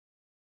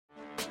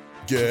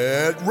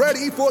Get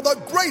ready for the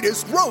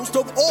greatest roast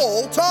of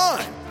all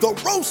time, the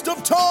Roast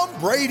of Tom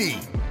Brady,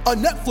 a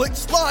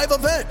Netflix live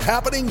event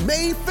happening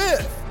May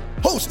 5th.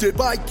 Hosted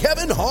by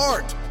Kevin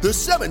Hart, the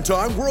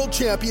 7-time world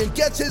champion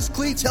gets his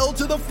cleats held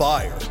to the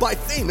fire by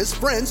famous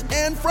friends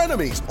and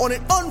frenemies on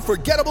an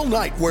unforgettable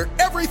night where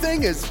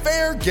everything is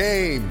fair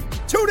game.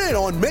 Tune in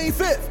on May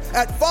 5th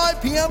at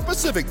 5 p.m.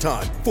 Pacific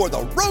time for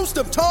the Roast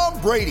of Tom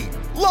Brady,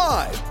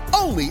 live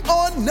only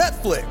on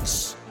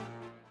Netflix.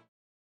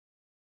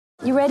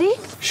 You ready?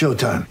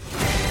 Showtime.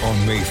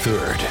 On May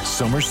 3rd,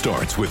 summer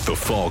starts with The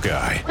Fall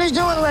Guy. What are you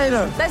doing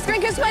later? Let's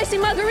drink a spicy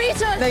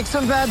margarita. Make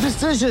some bad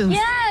decisions.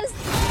 Yes!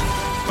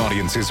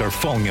 Audiences are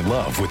falling in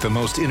love with the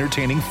most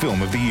entertaining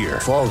film of the year.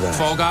 Fall Guy.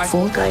 Fall Guy?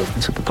 Fall guy.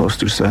 That's what the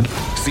poster said.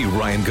 See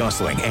Ryan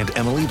Gosling and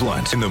Emily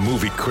Blunt in the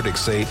movie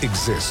critics say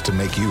exists to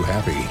make you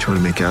happy. Trying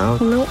to make it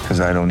out? Nope. Because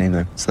I don't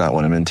either. It's not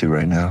what I'm into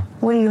right now.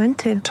 What are you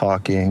into?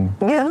 Talking.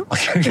 Yeah.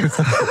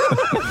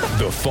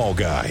 The Fall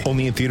Guy.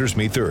 Only in theaters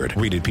May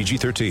 3rd. Rated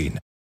PG-13.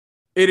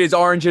 It is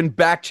Orange and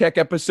Backcheck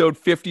episode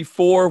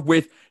 54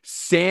 with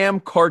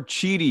Sam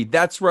Carchidi.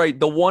 That's right,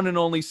 the one and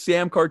only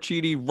Sam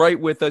Carchidi right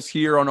with us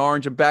here on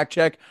Orange and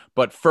Backcheck.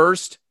 But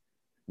first,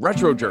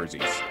 retro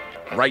jerseys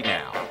right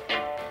now.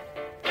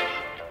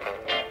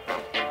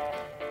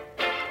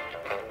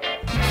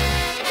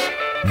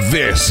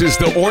 This is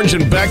the Orange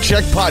and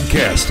Backcheck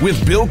podcast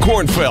with Bill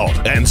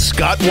Kornfeld and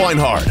Scott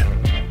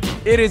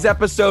Weinhardt. It is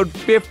episode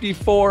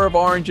 54 of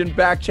Orange and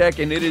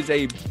Backcheck, and it is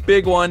a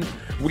big one.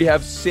 We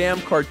have Sam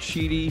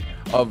Carchidi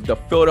of the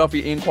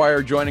Philadelphia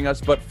Inquirer joining us.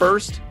 But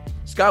first,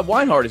 Scott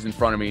Weinhardt is in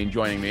front of me and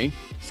joining me.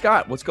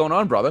 Scott, what's going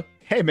on, brother?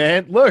 Hey,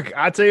 man, look,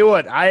 I'll tell you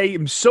what, I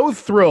am so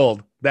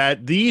thrilled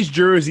that these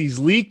jerseys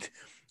leaked.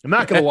 I'm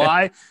not going to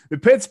lie. The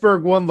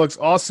Pittsburgh one looks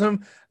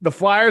awesome. The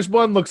Flyers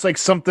one looks like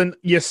something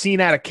you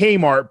seen out of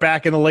Kmart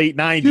back in the late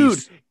 90s. Dude,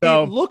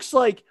 so, it looks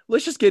like,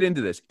 let's just get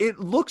into this. It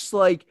looks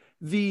like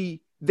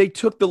they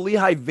took the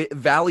Lehigh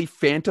Valley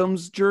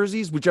Phantoms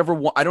jerseys, whichever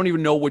one, I don't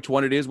even know which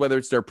one it is, whether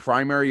it's their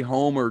primary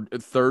home or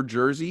third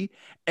jersey,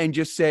 and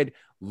just said,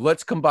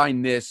 let's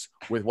combine this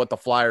with what the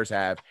Flyers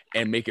have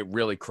and make it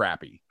really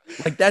crappy.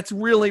 Like, that's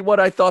really what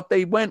I thought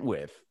they went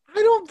with. I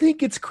don't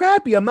think it's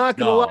crappy. I'm not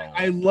going to lie.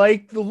 I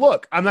like the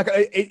look. I'm not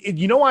going to,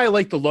 you know why I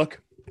like the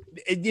look?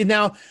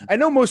 Now, I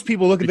know most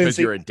people look at this. Because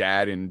you're a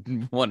dad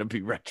and want to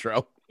be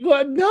retro.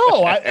 Well,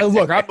 no,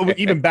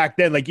 even back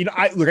then, like,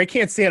 I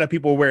can't stand how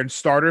people wearing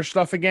starter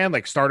stuff again.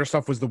 Like, starter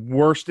stuff was the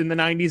worst in the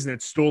 90s, and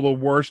it's still the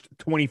worst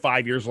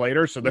 25 years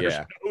later. So there's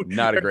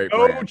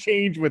no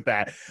change with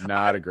that.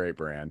 Not a great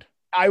brand.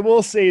 I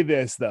will say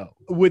this, though.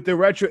 With the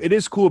retro, it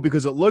is cool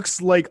because it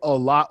looks like a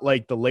lot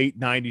like the late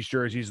 90s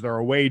jerseys, their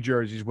away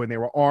jerseys, when they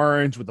were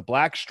orange with the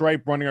black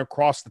stripe running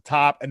across the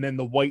top and then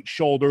the white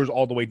shoulders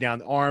all the way down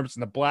the arms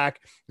and the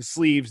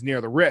sleeves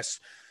near the wrists.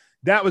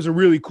 That was a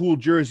really cool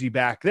jersey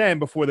back then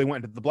before they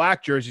went into the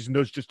black jerseys, and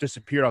those just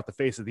disappeared off the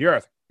face of the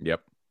earth.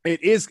 Yep.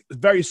 It is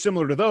very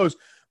similar to those,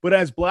 but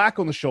has black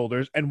on the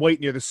shoulders and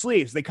white near the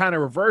sleeves. They kind of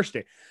reversed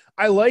it.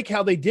 I like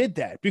how they did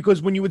that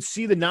because when you would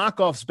see the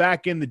knockoffs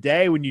back in the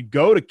day, when you'd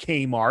go to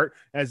Kmart,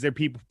 as their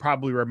people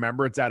probably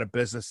remember, it's out of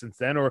business since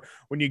then, or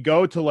when you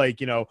go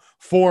to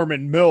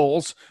Foreman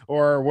Mills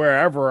or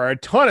wherever, a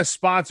ton of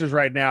sponsors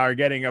right now are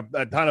getting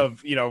a ton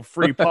of,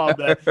 free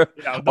pub.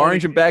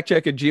 Orange and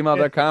Backcheck at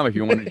gmail.com if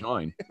you want to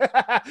join.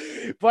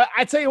 But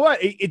I tell you what,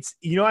 it's,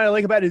 what I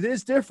like about it, it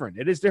is different.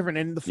 It is different.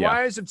 And the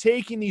Flyers have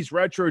taken these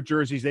retro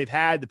jerseys they've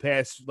had the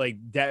past,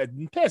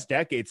 past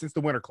decade since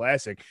the Winter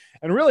Classic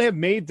and really have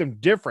made them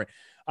different.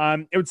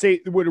 I would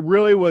say what it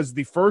really was,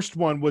 the first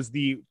one was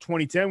the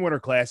 2010 Winter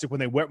Classic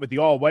when they went with the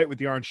all white with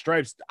the orange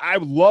stripes. I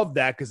love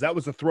that because that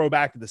was a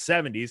throwback to the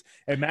 70s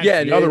and matched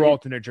the other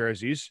alternate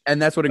jerseys.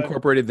 And that's what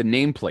incorporated the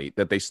nameplate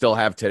that they still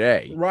have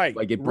today. Right.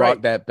 Like it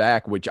brought that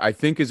back, which I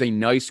think is a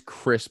nice,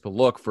 crisp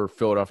look for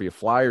Philadelphia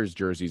Flyers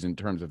jerseys in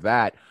terms of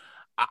that.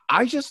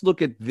 I just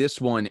look at this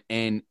one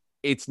and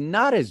it's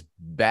not as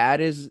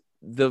bad as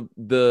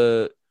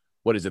the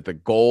what is it? The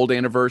gold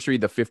anniversary,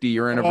 the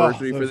 50-year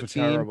anniversary for the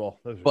team. Terrible.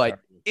 But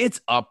it's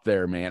up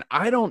there, man.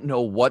 I don't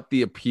know what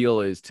the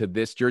appeal is to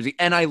this jersey.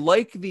 And I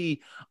like that the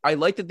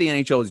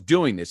NHL is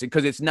doing this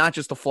because it's not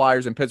just the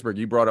Flyers in Pittsburgh.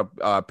 You brought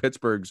up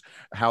Pittsburgh's,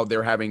 how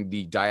they're having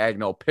the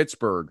diagonal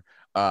Pittsburgh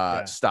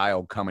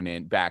style coming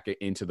in back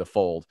into the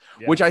fold,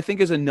 which I think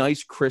is a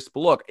nice, crisp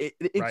look.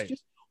 It's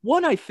just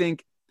one, I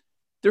think,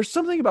 there's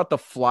something about the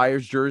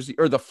Flyers jersey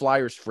or the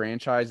Flyers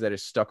franchise that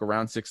has stuck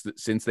around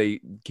since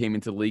they came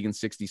into the league in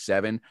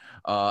 67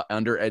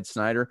 under Ed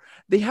Snyder.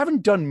 They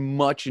haven't done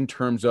much in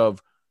terms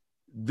of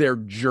their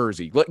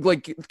jersey,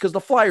 like because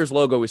the Flyers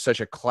logo is such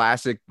a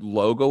classic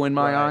logo in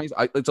my eyes.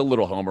 It's a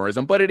little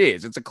homerism, but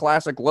it's a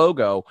classic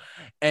logo,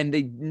 and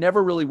they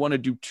never really want to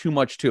do too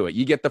much to it.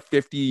 You get the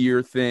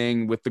 50-year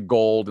thing with the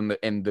gold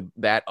and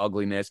that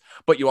ugliness,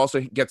 but you also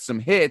get some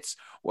hits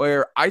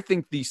where I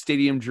think the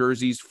stadium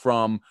jerseys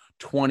from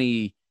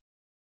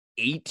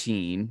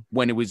 2018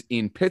 when it was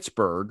in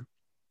Pittsburgh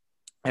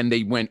and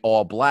they went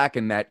all black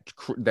and that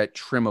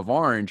trim of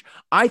orange,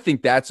 I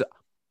think that's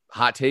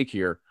hot take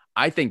here.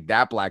 I think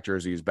that black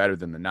jersey is better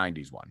than the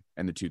 90s one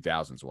and the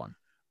 2000s one.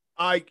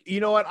 You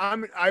know what?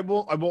 I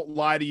won't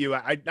lie to you.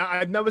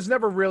 I was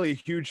never really a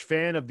huge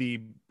fan of the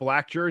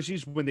black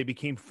jerseys when they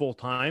became full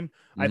time.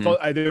 I thought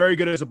they're very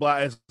good as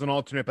an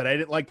alternate, but I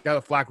didn't like how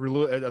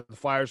the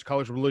Flyers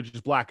colors were religious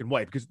black and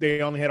white because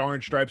they only had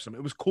orange stripes on them.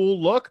 It was a cool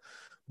look,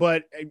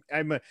 but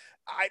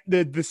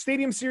the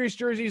Stadium Series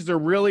jerseys, they're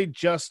really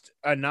just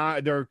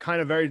they're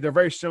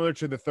very similar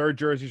to the third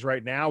jerseys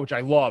right now, which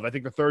I love. I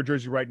think the third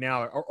jersey right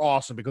now are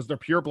awesome because they're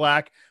pure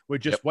black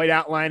with just white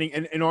outlining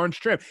and orange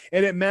trim.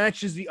 And it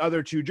matches the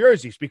other two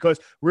jerseys because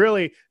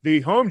really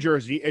the home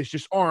jersey is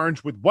just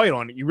orange with white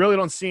on it. You really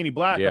don't see any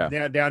black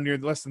down near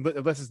unless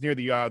it's near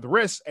the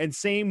wrist. And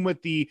same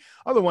with the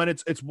other one.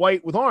 It's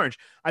white with orange.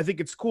 I think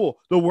it's cool.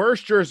 The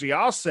worst jersey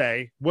I'll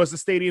say was the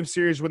Stadium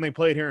Series when they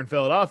played here in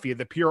Philadelphia,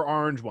 the pure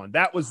orange one.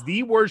 That was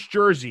the worst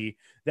jersey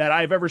that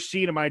I've ever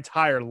seen in my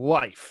entire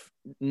life.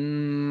 Yeah,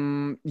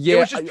 it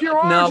was just pure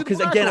orange. No, because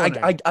again,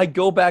 I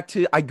go back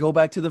to the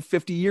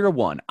 50-year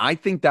one. I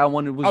think that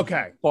one was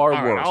far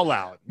worse. I'll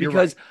allow it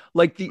because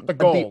like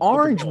the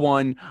orange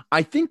one,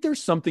 I think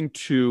there's something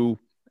to,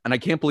 and I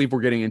can't believe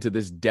we're getting into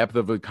this depth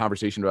of a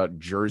conversation about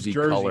jerseys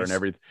color and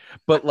everything.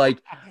 But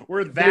like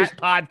we're that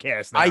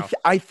podcast now.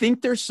 I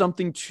think there's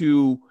something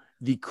to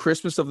the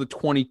Christmas of the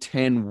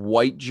 2010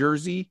 white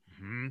jersey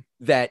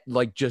that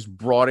like just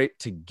brought it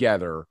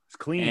together. It's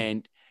clean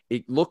and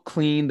it looked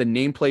clean. The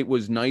nameplate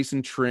was nice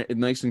and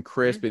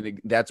crisp.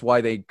 That's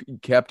why they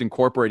kept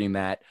incorporating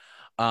that.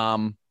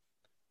 The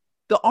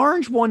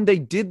orange one, they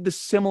did the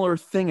similar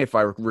thing, if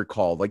I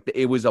recall. Like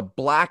it was a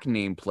black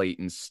nameplate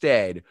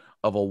instead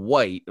of a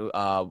white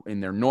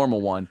in their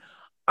normal one.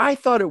 I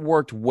thought it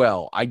worked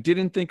well. I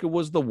didn't think it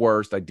was the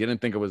worst. I didn't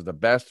think it was the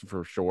best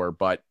for sure,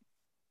 but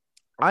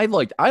I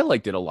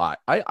liked it a lot.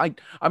 I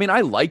mean,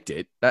 I liked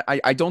it.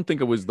 I don't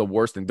think it was the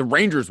worst thing. The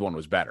Rangers one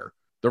was better.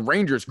 The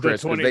Rangers,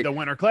 Chris, the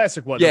Winter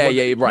Classic one. Yeah,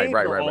 right.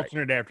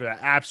 Alternate after that,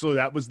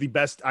 absolutely, that was the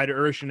best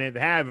iteration they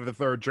have of the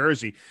third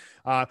jersey.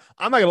 I'm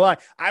not gonna lie,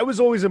 I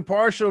was always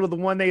impartial to the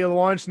one they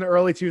launched in the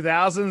early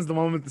 2000s, the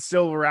one with the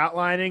silver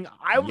outlining.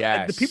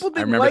 The people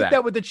didn't like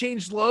that with the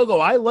changed logo.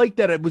 I liked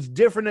that it was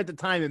different at the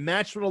time. It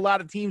matched what a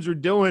lot of teams were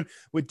doing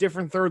with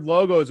different third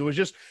logos. It was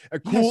just a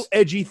cool,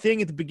 edgy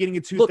thing at the beginning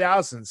of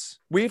 2000s. Look,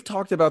 we've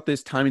talked about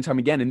this time and time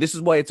again, and this is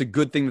why it's a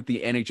good thing that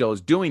the NHL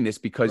is doing this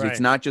because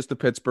it's not just the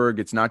Pittsburgh,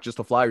 it's not just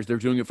the Flyers. They're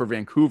doing it for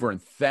Vancouver,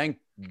 and thank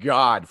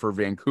God for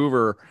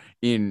Vancouver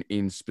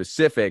in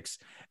specifics.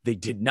 They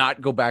did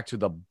not go back to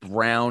the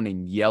brown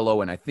and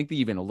yellow, and I think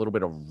even a little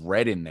bit of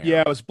red in there.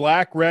 Yeah, it was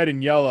black, red,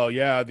 and yellow.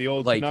 Yeah, the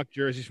old Canuck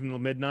jerseys from the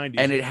mid-90s.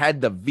 And it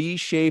had the V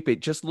shape. It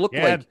just looked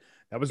like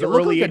that was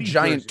early like a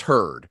giant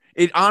turd.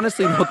 It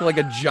honestly looked like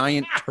a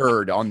giant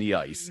turd on the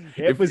ice.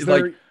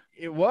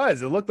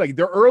 It looked like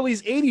their early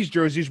 80s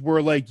jerseys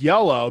were like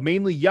yellow,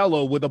 mainly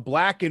yellow with a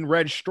black and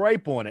red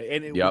stripe on it.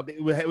 And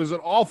it was an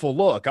awful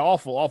look,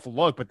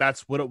 but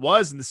that's what it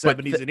was in the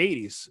 70s and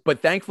 80s.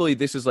 But thankfully,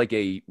 this is like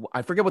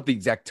I forget what the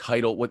exact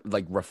title,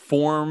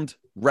 reformed,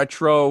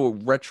 retro,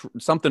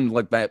 something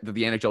like that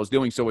the NHL is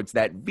doing. So it's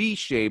that V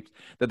shape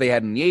that they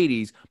had in the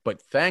 80s. But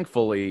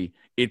thankfully,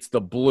 it's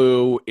the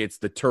blue, it's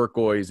the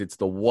turquoise, it's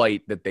the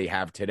white that they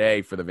have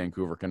today for the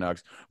Vancouver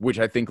Canucks, which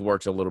I think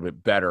works a little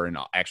bit better and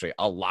actually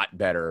a lot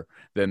better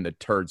than the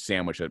turd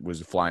sandwich that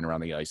was flying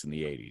around the ice in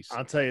the 80s.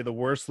 I'll tell you, the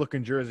worst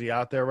looking jersey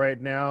out there right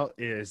now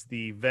is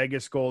the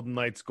Vegas Golden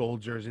Knights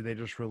gold jersey they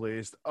just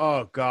released.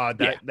 Oh,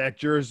 God, that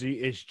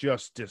jersey is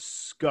just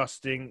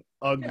disgusting,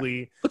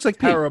 ugly, looks like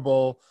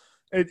terrible.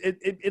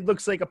 It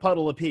looks like a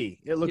puddle of pee.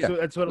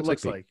 That's what it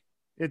looks like.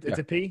 It's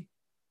a pee?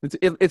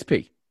 It's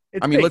pee.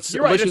 Let's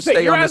just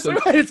stay on this.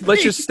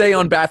 Let's just stay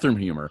on bathroom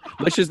humor.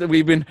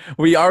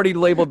 We already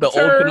labeled the old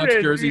Canucks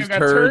jerseys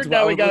turds.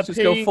 Let's just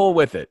go full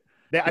with it.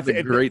 That's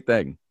a great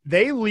thing.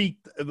 They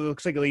leaked. It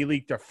looks like they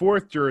leaked their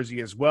fourth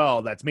jersey as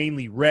well. That's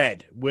mainly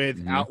red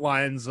with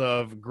outlines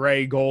of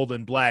gray, gold,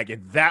 and black,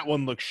 and that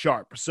one looks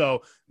sharp.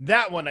 So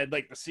that one I'd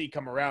like to see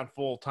come around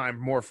full time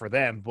more for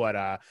them.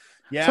 But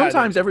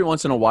sometimes every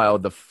once in a while,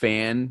 the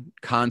fan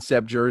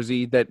concept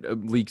jersey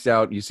that leaks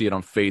out, you see it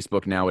on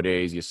Facebook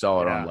nowadays. You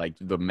saw it on like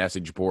the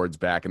message boards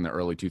back in the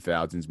early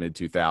 2000s, mid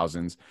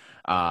 2000s.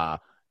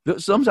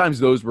 Sometimes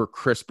those were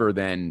crisper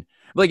than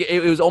like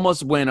it was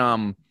almost when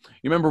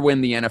you remember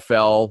when the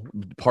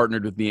NFL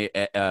partnered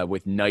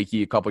with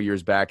Nike a couple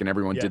years back, and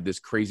everyone did this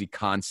crazy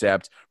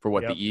concept for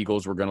what the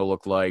Eagles were going to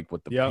look like,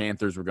 what the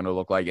Panthers were going to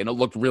look like, and it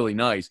looked really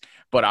nice.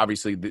 But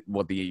obviously,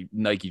 what the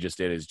Nike just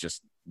did is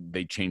just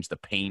they changed the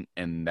paint,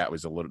 and that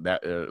was a little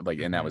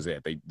and that was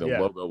it. The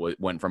logo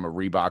went from a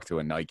Reebok to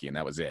a Nike, and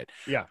that was it.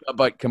 Yeah.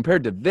 But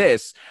compared to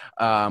this,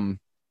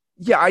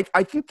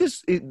 I think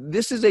this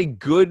is a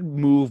good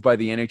move by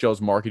the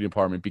NHL's marketing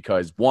department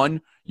because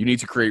one, you need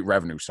to create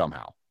revenue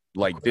somehow.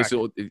 Like this,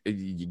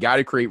 you got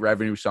to create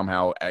revenue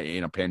somehow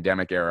in a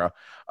pandemic era.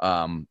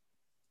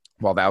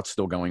 While that's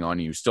still going on,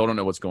 you still don't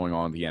know what's going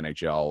on with the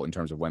NHL in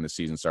terms of when the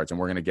season starts, and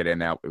we're going to get in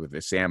that with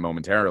Sam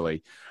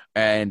momentarily.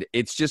 And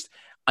it's just,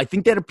 I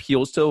think that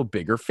appeals to a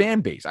bigger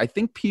fan base. I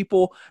think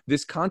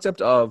this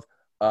concept of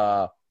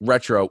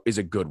retro is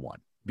a good one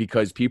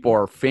because people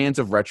are fans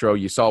of retro.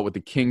 You saw it with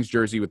the Kings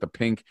jersey with the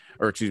pink,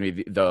 or excuse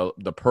me,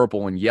 the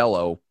purple and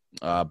yellow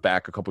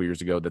back a couple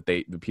years ago that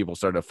the people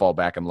started to fall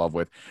back in love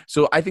with.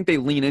 So I think they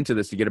lean into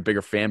this to get a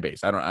bigger fan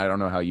base. I don't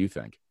know how you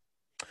think.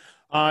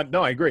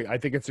 No, I agree. I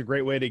think it's a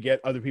great way to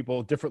get other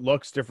people different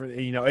looks, different,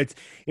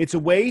 it's a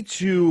way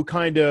to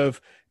kind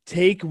of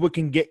take what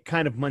can get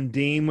kind of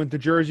mundane with the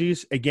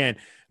jerseys. Again,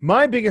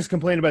 my biggest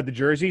complaint about the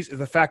jerseys is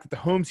the fact that the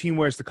home team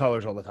wears the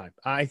colors all the time.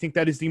 I think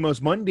that is the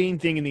most mundane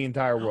thing in the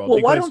entire world.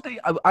 Well, why don't they?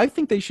 I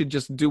think they should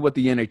just do what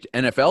the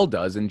NFL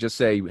does and just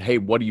say, "Hey,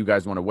 what do you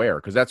guys want to wear?"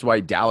 Because that's why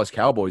Dallas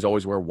Cowboys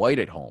always wear white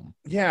at home.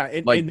 Yeah,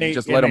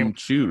 let them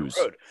choose.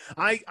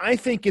 I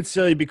think it's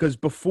silly because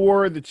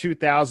before the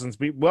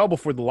 2000s, well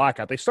before the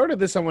lockout, they started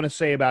this. I want to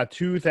say about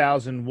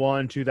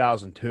 2001,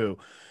 2002.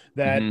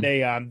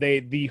 That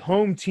the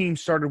home team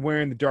started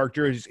wearing the dark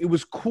jerseys. It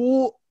was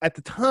cool at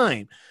the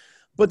time.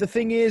 But the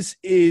thing is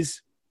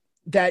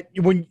that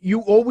when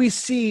you always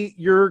see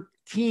your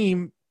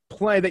team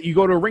play that you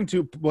go to a ring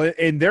to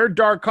in their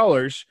dark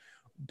colors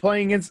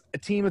playing against a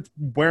team that's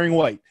wearing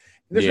white,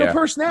 there's no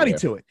personality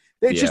to it.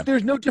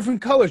 There's no different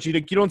colors. You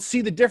don't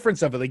see the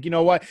difference of it. Like, you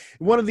know what?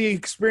 One of the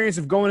experience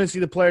of going to see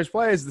the players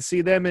play is to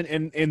see them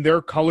in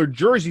their colored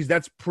jerseys.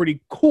 That's pretty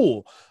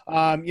cool.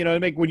 When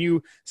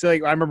you say,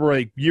 like, I remember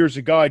like years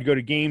ago, I'd go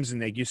to games and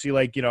like you see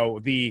like,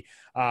 the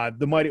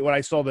Mighty, when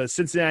I saw the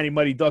Cincinnati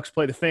Mighty Ducks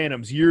play the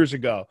Phantoms years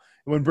ago,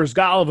 when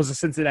Brzgalov was a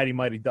Cincinnati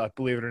Mighty Duck,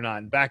 believe it or not,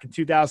 and back in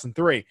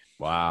 2003.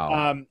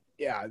 Wow.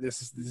 Yeah,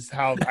 this is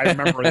how I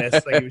remember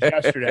this. Like it was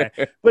yesterday,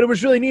 but it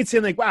was really neat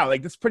seeing like, wow,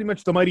 like that's pretty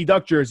much the Mighty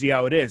Duck jersey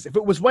how it is. If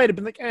it was white, it'd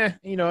been like,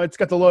 it's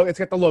got the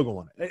logo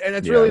on it, and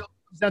it's really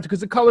down to because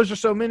the colors are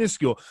so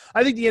minuscule.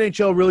 I think the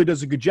NHL really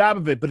does a good job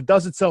of it, but it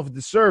does itself a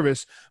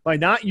disservice by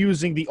not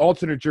using the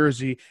alternate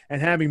jersey and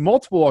having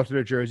multiple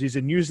alternate jerseys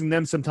and using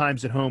them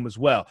sometimes at home as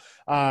well.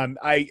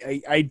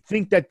 I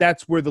think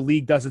that's where the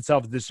league does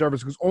itself a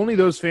disservice because only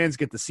those fans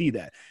get to see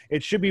that.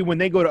 It should be when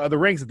they go to other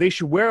rinks that they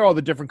should wear all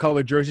the different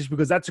colored jerseys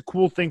because that's a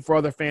cool thing for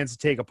other fans to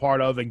take a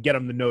part of and get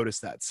them to notice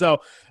that. So,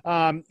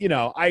 at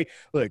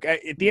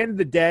the end of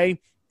the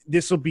day,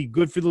 this will be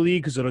good for the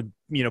league because it'll,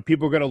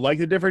 people are going to like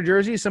the different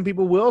jerseys. Some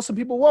people will, some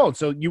people won't.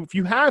 So if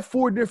you have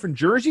 4 different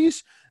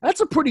jerseys,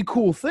 that's a pretty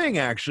cool thing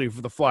actually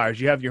for the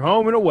Flyers. You have your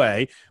home and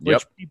away,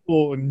 which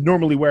people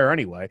normally wear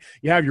anyway.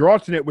 You have your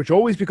alternate, which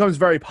always becomes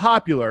very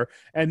popular.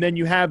 And then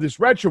you have this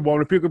retro one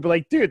where people will be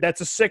like, dude, that's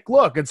a sick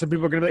look. And some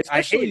people are going to be like,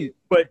 I hate it.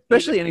 But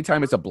especially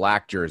anytime it's a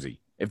black jersey.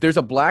 If there's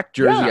a black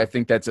jersey, I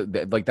think that's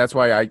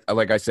why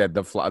I said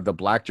the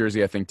black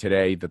jersey. I think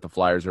today that the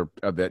Flyers are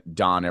that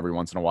don every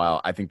once in a while.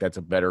 I think that's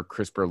a better,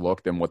 crisper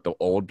look than what the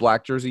old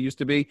black jersey used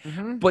to be.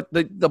 Mm-hmm. But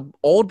the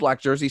old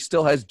black jersey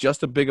still has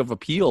just a big of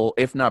appeal,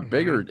 if not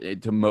bigger,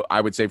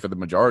 I would say for the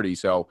majority.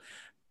 So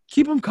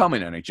keep them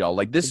coming, NHL.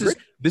 Like this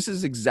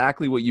is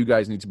exactly what you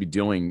guys need to be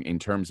doing in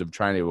terms of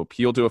trying to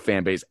appeal to a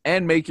fan base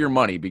and make your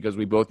money because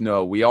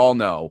we all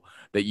know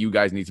that you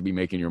guys need to be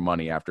making your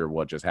money after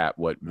what just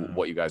happened,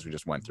 what you guys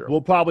just went through.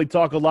 We'll probably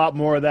talk a lot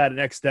more of that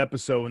next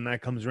episode when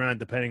that comes around,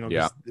 depending on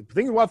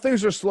while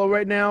things are slow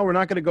right now, we're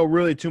not going to go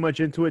really too much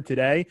into it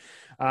today.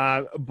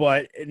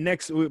 But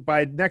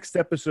by next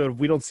episode, if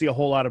we don't see a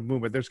whole lot of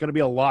movement, there's going to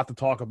be a lot to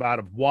talk about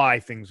of why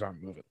things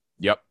aren't moving.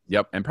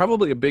 Yep. And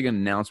probably a big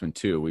announcement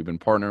too. We've been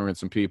partnering with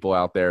some people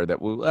out there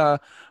that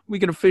we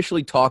can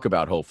officially talk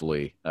about,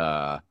 hopefully,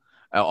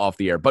 off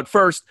the air. But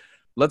first,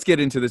 let's get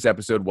into this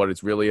episode, what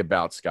it's really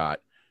about,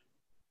 Scott.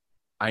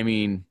 I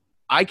mean,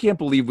 I can't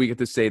believe we get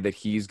to say that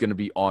he's going to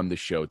be on the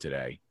show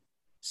today.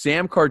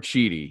 Sam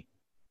Carchidi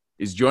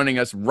is joining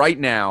us right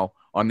now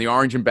on the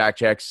Orange and Back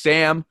Check.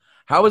 Sam,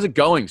 how is it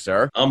going,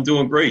 sir? I'm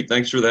doing great.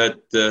 Thanks for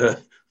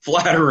that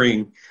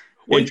flattering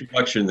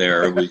introduction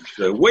there. It was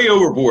way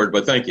overboard,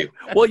 but thank you.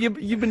 Well,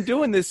 you've been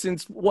doing this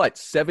since, what,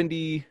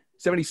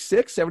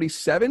 76,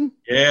 77?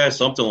 Yeah,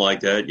 something like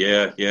that.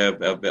 Yeah.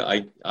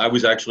 I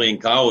was actually in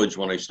college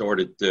when I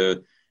started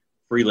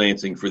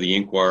freelancing for the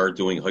Inquirer,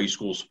 doing high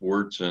school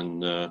sports,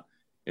 and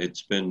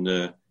it's been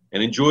an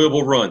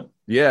enjoyable run.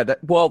 Yeah,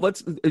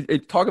 let's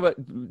talk about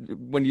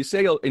when you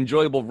say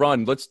enjoyable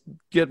run. Let's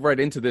get right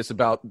into this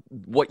about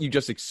what you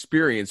just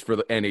experienced for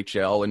the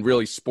NHL and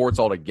really sports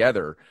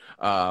altogether.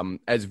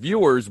 As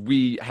viewers,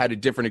 we had a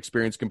different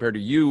experience compared to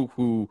you,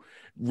 who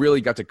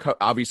really got to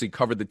obviously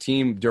cover the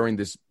team during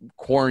this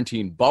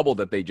quarantine bubble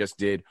that they just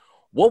did.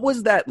 What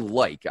was that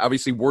like?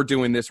 Obviously, we're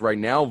doing this right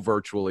now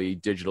virtually,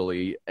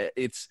 digitally.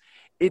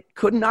 It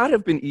could not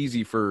have been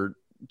easy for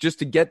just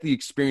to get the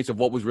experience of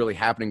what was really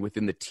happening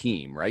within the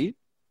team, right?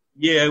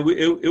 Yeah,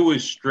 it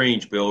was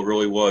strange, Bill. It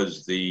really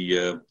was.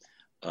 You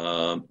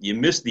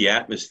missed the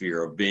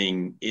atmosphere of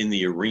being in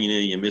the arena.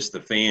 You missed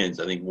the fans,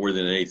 I think, more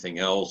than anything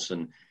else.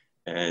 And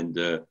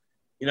the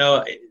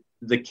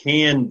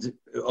canned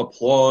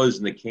applause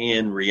and the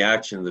canned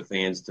reaction of the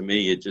fans, to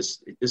me, it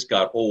just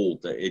got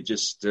old. It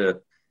just, if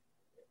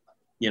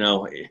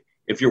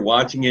you're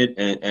watching it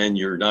and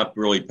you're not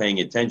really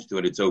paying attention to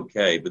it, it's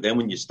okay. But then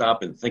when you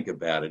stop and think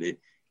about it,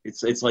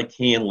 it's like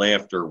canned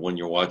laughter when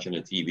you're watching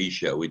a TV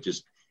show. It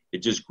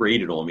just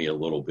grated on me a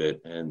little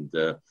bit. And,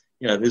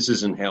 this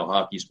isn't how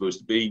hockey's supposed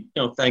to be.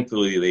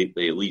 Thankfully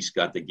they at least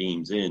got the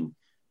games in.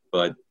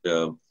 But,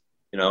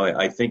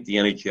 I think the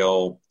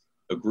NHL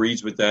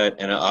agrees with that.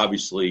 And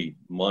obviously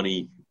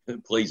money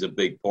plays a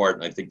big part.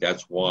 And I think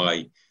that's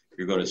why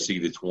you're going to see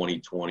the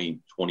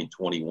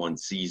 2020-2021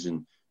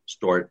 season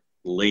start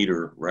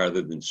later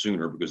rather than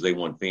sooner, because they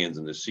want fans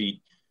in the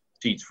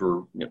seats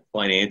for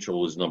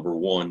financial is number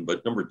one,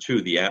 but number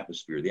two, the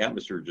atmosphere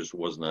just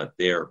was not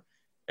there.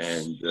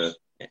 And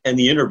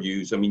the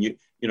interviews, I mean,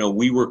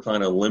 we were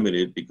kind of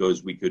limited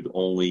because we could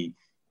only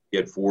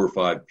get 4 or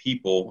 5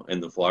 people,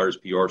 and the Flyers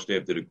PR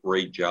staff did a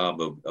great job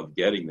of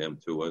getting them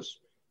to us.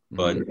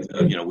 But,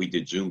 we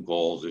did Zoom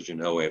calls, as you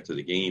know, after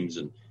the games.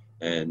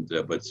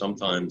 But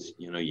sometimes,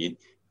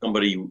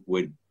 somebody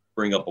would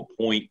bring up a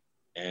point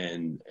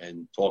and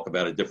talk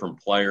about a different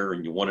player,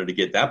 and you wanted to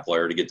get that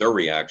player to get their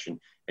reaction,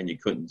 and you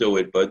couldn't do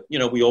it. But,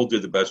 we all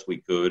did the best we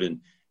could.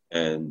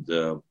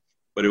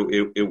 But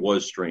it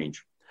was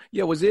strange.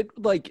 Yeah. Was it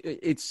like,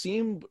 it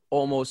seemed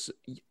almost,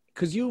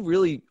 because you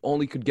really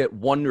only could get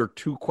 1 or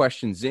 2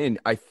 questions in.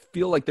 I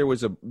feel like there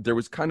was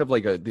kind of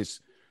like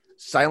this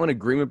silent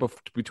agreement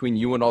between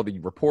you and all the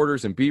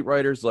reporters and beat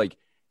writers. Like,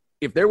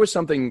 if there was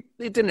something,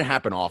 it didn't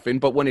happen often,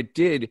 but when it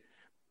did,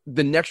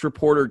 the next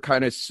reporter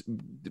kind of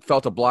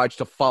felt obliged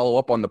to follow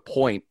up on the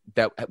point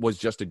that was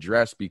just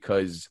addressed,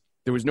 because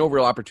there was no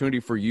real opportunity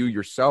for you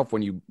yourself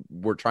when you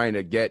were trying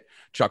to get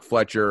Chuck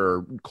Fletcher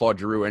or Claude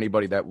Giroux,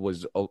 anybody that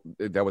was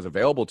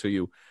available to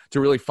you, to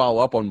really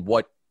follow up on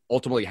what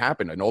ultimately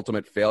happened, an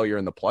ultimate failure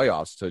in the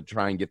playoffs, to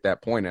try and get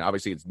that point. And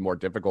obviously it's more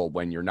difficult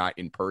when you're not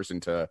in person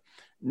to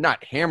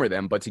not hammer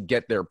them, but to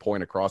get their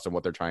point across on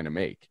what they're trying to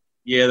make.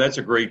 Yeah, that's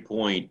a great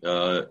point.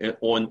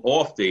 On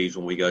off days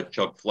when we got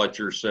Chuck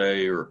Fletcher,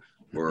 say, or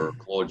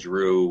Claude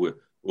Giroux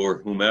or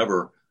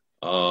whomever,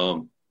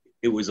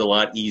 it was a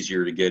lot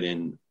easier to get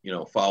in,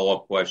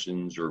 follow-up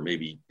questions, or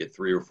maybe get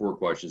 3 or 4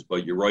 questions.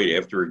 But you're right,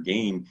 after a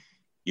game,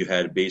 you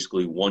had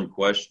basically one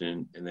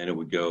question, and then it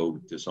would go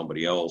to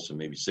somebody else, and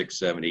maybe 6,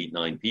 7, 8,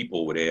 9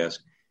 people would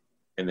ask,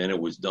 and then it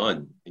was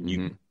done.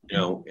 And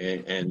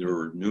and there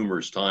were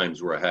numerous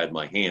times where I had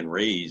my hand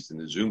raised in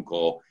the Zoom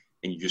call,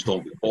 and you just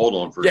don't get called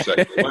on for a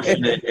second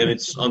question. And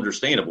it's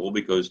understandable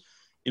because,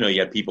 you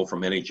had people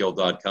from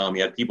NHL.com,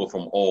 you had people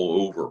from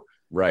all over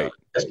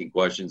asking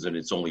questions, and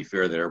it's only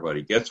fair that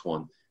everybody gets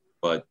one.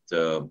 But,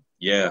 and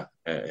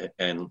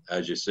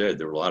as you said,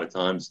 there were a lot of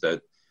times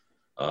that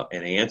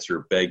an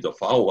answer begged a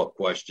follow-up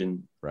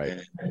question. Right.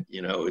 And,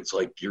 it's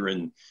like you're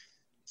in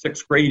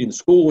 6th grade in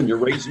school and you're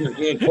raising your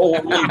hand.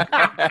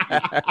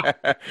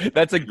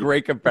 That's a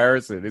great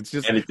comparison. It's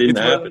just, and it didn't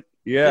happen.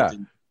 Yeah.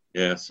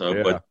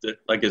 But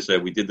like I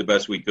said, we did the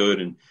best we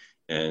could,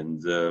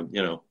 and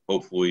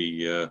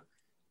hopefully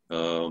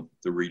the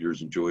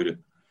readers enjoyed it.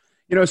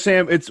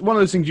 Sam, it's one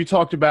of those things you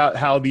talked about,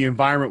 how the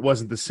environment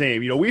wasn't the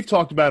same. We've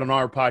talked about on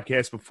our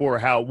podcast before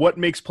how what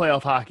makes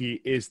playoff hockey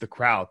is the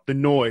crowd, the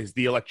noise,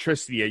 the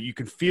electricity. You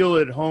can feel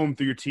it at home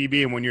through your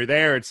TV, and when you're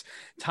there, it's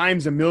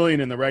times a million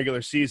in the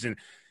regular season.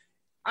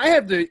 I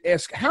have to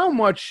ask, how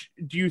much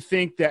do you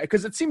think that –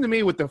 because it seemed to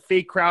me with the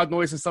fake crowd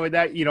noise and stuff like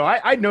that,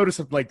 I noticed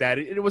something like that.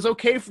 It was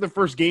okay for the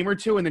first game or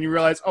two, and then you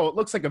realize, oh, it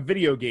looks like a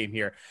video game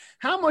here.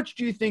 How much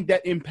do you think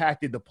that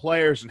impacted the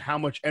players, and how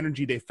much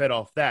energy they fed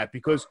off that?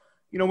 Because –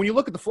 when you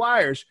look at the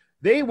Flyers,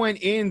 they went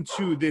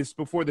into this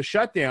before the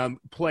shutdown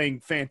playing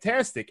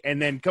fantastic. And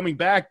then coming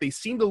back, they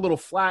seemed a little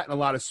flat in a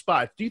lot of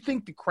spots. Do you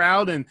think the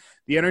crowd and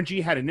the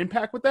energy had an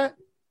impact with that?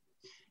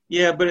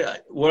 Yeah,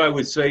 but what I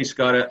would say,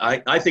 Scott,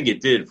 I think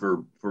it did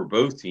for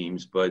both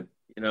teams. But,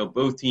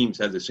 both teams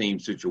had the same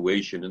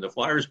situation. And the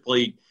Flyers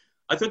played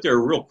 – I thought they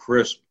were real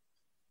crisp,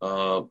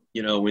 in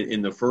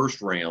the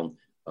first round.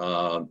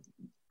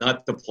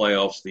 Not the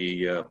playoffs,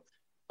 the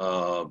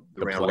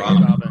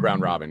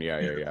round robin,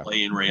 yeah.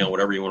 Playing round,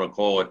 whatever you want to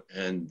call it,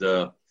 and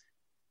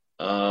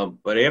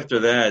but after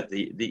that,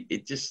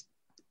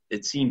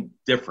 it seemed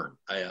different.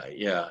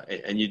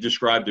 And you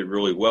described it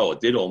really well. It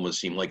did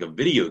almost seem like a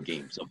video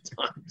game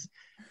sometimes,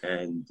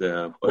 and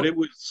but it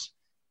was,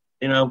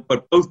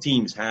 but both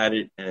teams had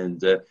it,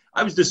 and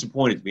I was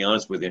disappointed, to be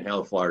honest with you, in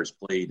how the Flyers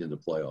played in the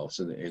playoffs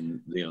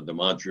and the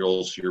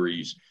Montreal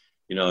series.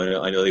 I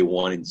know they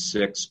won in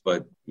 6,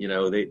 but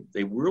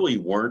they really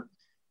weren't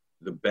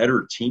the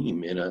better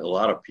team in a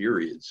lot of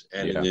periods.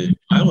 And in the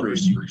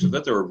Islanders series, I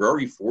thought they were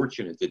very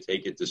fortunate to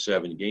take it to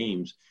 7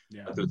 games.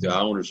 Yeah. I thought the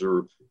Islanders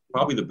are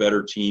probably the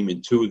better team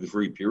in 2 of the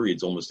 3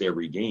 periods almost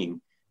every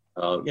game.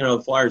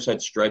 The Flyers had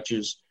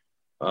stretches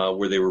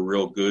where they were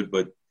real good,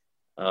 but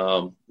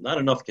not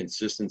enough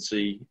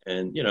consistency.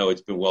 And,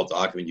 it's been well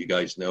documented. You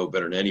guys know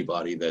better than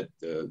anybody that,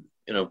 the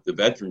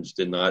veterans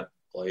did not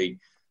play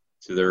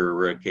to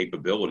their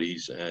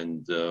capabilities.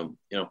 And,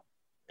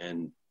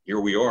 and here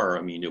we are.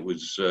 I mean, it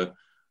was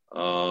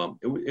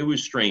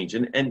strange,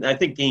 and I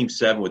think Game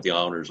 7 with the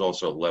Islanders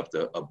also left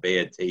a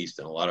bad taste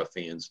in a lot of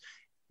fans'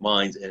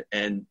 minds.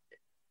 And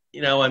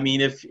I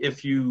mean,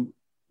 if you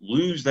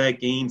lose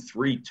that game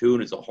 3-2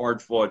 and it's a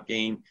hard fought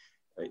game,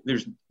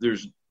 there's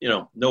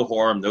no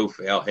harm, no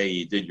foul. Hey,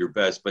 you did your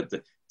best, but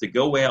to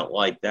go out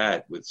like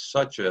that with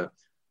such a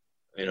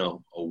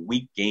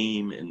weak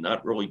game and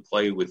not really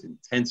play with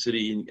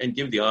intensity and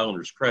give the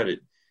Islanders credit.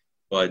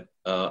 But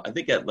I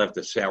think that left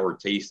a sour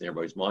taste in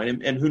everybody's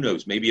mind. And who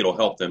knows, maybe it'll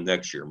help them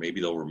next year.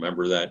 Maybe they'll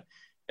remember that.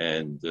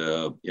 And,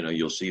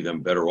 you'll see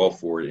them better off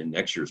for it in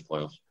next year's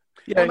playoffs.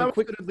 Yeah, and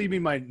quickly to leave me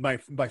my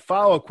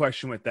follow-up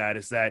question with that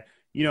is that,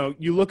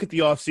 you look at the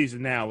offseason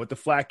now with the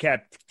flat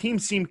cap,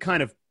 teams seem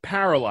kind of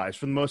paralyzed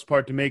for the most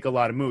part to make a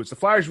lot of moves. The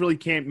Flyers really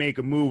can't make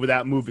a move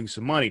without moving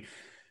some money.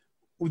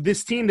 With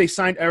this team, they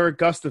signed Erik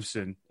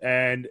Gustafsson,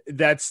 and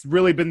that's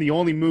really been the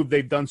only move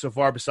they've done so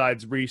far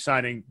besides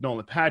re-signing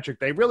Nolan Patrick.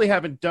 They really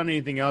haven't done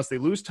anything else. They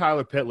lose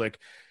Tyler Pitlick.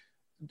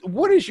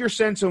 What is your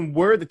sense on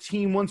where the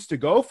team wants to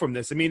go from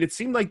this? I mean, it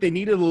seemed like they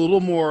needed a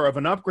little more of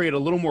an upgrade, a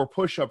little more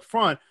push up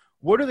front.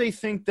 What do they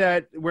think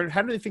how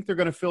do they think they're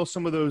going to fill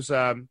some of those,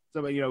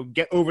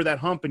 get over that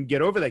hump and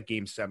get over that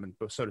Game 7,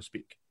 so to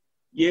speak?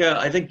 Yeah,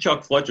 I think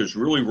Chuck Fletcher's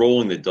really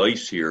rolling the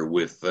dice here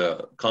with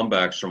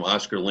comebacks from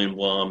Oscar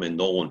Lindblom and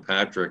Nolan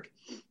Patrick,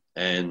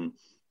 and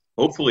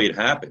hopefully it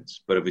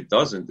happens. But if it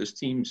doesn't, this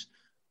team's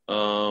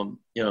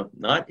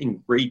not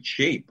in great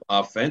shape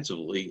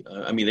offensively.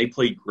 I mean, they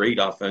played great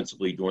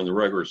offensively during the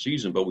regular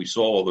season, but we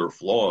saw all their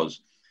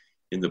flaws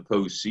in the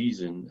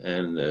postseason,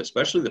 and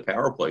especially the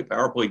power play.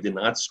 Power play did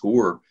not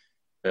score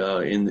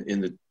in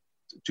the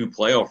two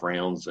playoff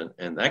rounds,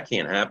 and that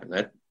can't happen.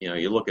 That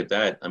you look at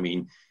that. I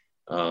mean.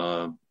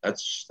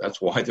 That's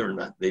why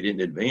they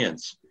didn't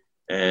advance.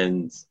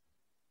 And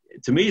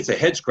to me, it's a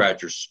head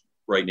scratcher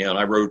right now. And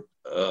I wrote,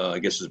 I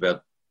guess it was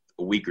about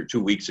a week or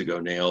 2 weeks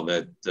ago now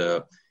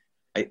that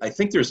I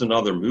think there's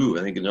another move.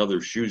 I think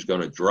another shoe's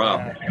going to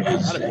drop.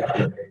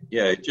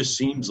 It just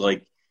seems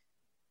like,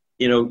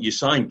 you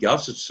signed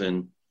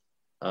Gustafsson.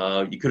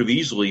 You could have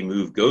easily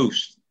moved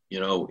Ghost,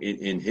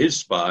 in his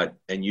spot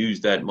and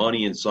used that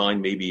money and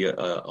signed maybe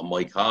a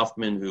Mike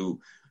Hoffman who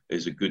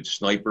is a good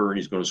sniper, and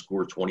he's going to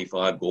score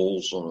 25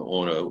 goals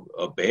on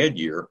a bad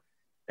year.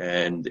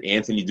 And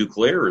Anthony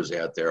Duclair is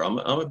out there. I'm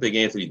a big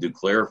Anthony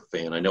Duclair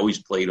fan. I know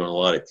he's played on a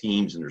lot of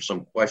teams, and there's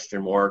some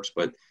question marks,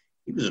 but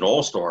he was an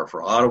all-star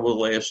for Ottawa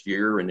last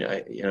year, and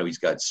he's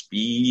got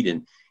speed,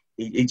 and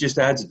he just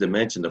adds a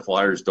dimension the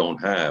Flyers don't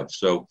have.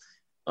 So,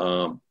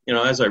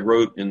 as I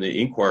wrote in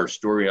the Inquirer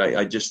story,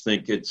 I just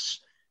think it's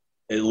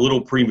a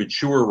little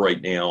premature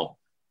right now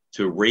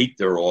to rate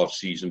their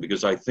offseason,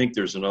 because I think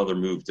there's another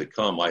move to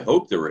come. I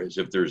hope there is.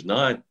 If there's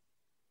not,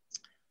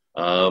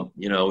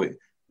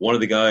 one of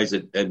the guys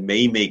that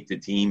may make the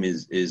team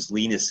is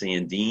Linus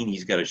Sandin.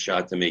 He's got a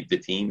shot to make the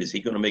team. Is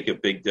he going to make a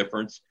big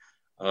difference?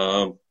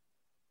 I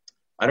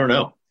don't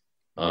know.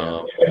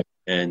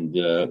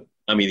 The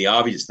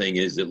obvious thing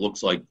is it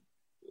looks like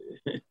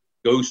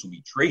Ghost will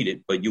be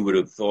traded, but you would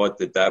have thought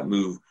that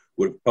move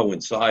would have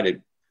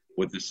coincided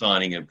with the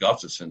signing of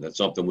Gustafsson, that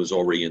something was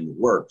already in the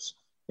works.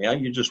 Yeah,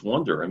 you just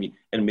wonder. I mean,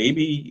 and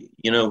maybe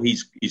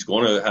he's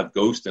going to have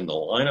Ghost in the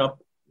lineup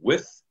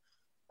with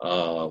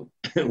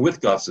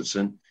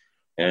Gustafsson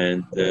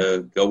and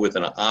go with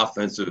an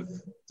offensive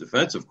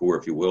defensive core,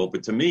 if you will.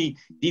 But to me,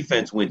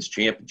 defense wins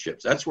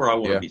championships. That's where I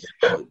want to be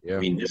solid. Yeah. I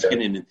mean,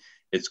 Niskanen,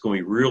 it's going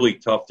to be really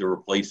tough to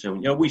replace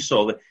him. We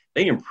saw that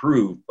they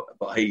improved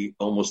by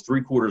almost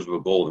 3/4 of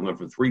a goal. They went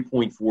from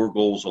 3.4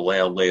 goals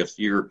allowed last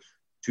year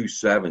to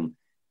 7,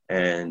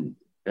 and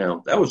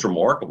that was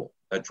remarkable.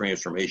 That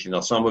transformation. Now,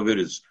 some of it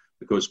is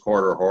because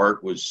Carter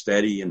Hart was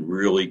steady and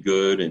really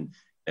good, and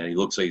he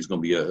looks like he's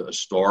going to be a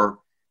star.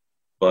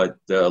 But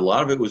a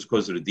lot of it was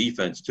because of the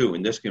defense, too,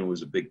 and Niskanen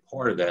was a big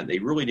part of that. And they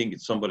really didn't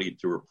get somebody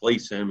to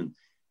replace him,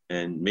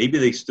 and maybe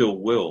they still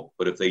will.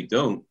 But if they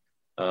don't,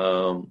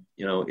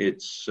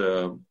 it's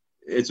a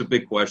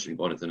big question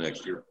going into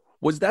next year.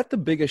 Was that the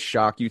biggest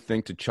shock, you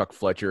think, to Chuck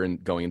Fletcher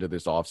and going into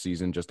this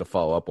offseason, just to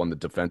follow up on the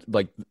defense?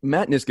 Like,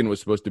 Matt Niskanen was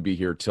supposed to be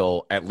here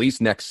till at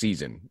least next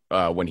season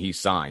when he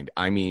signed.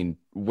 I mean,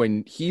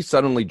 when he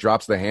suddenly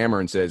drops the hammer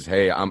and says,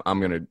 hey, I'm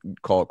going to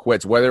call it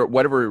quits,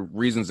 whatever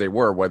reasons they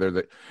were, whether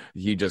that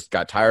he just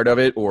got tired of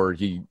it or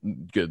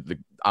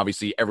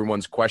obviously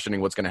everyone's questioning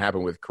what's going to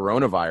happen with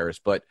coronavirus.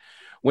 But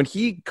when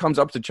he comes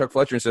up to Chuck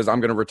Fletcher and says, I'm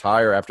going to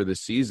retire after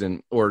this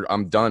season, or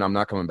I'm done, I'm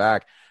not coming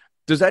back,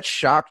 does that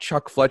shock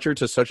Chuck Fletcher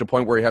to such a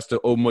point where he has to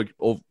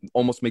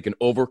almost make an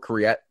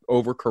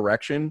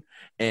overcorrection,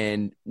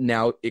 and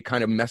now it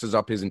kind of messes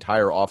up his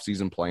entire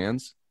offseason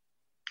plans?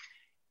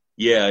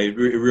 Yeah, it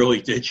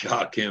really did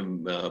shock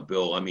him,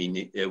 Bill. I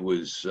mean, it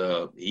was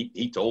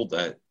he told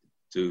that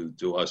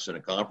to us in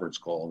a conference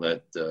call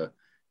that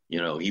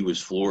he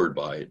was floored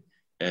by it,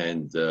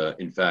 and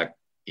in fact,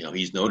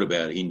 he's known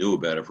about it. He knew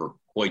about it for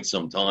quite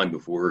some time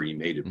before he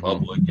made it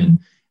public,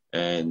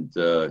 and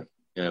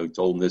he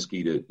told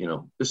Niski to,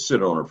 just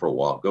sit on it for a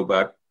while, go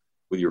back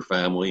with your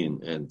family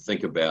and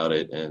think about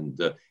it. And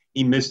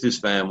he missed his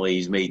family.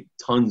 He's made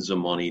tons of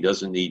money,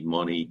 doesn't need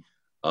money.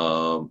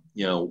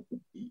 You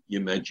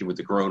mentioned with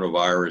the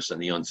coronavirus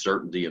and the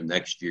uncertainty of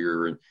next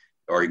year, and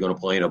are you going to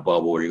play in a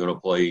bubble? Are you going to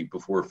play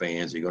before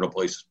fans? Are you going to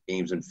play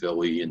games in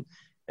Philly?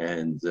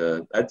 And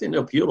that didn't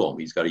appeal to him.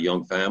 He's got a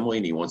young family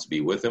and he wants to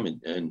be with him,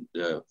 and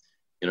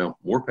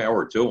more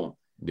power to him.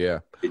 Yeah.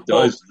 It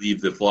does leave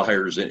the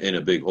Flyers in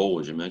a big hole,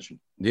 as you mentioned.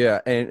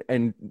 Yeah,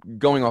 and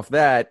going off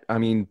that, I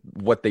mean,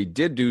 what they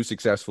did do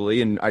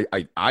successfully, and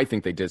I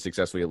think they did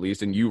successfully at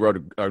least, and you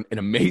wrote an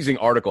amazing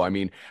article. I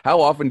mean,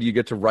 how often do you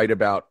get to write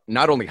about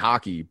not only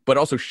hockey, but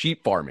also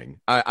sheep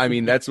farming? I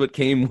mean, that's what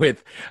came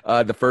with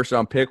the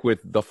first-round pick with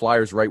the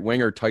Flyers right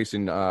winger,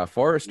 Tyson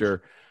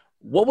Forrester.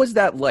 What was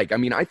that like? I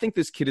mean, I think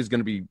this kid is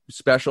going to be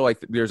special.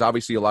 There's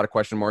obviously a lot of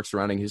question marks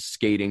surrounding his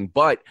skating,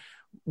 but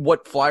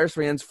what Flyers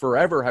fans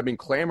forever have been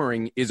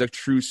clamoring is a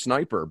true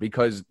sniper,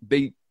 because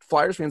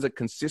Flyers fans that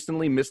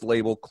consistently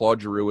mislabel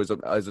Claude Giroux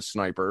as a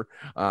sniper.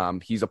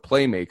 He's a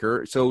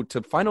playmaker. So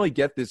to finally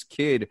get this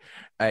kid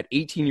at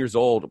 18 years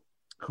old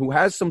who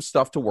has some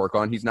stuff to work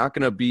on, he's not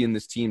going to be in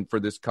this team for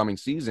this coming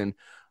season,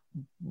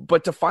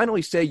 but to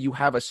finally say you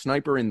have a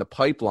sniper in the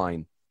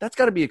pipeline, that's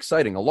got to be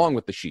exciting, along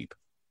with the sheep.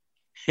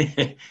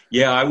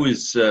 Yeah, I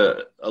was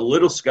a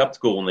little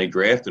skeptical when they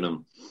drafted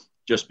him,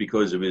 just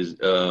because of his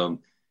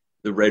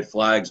the red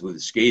flags with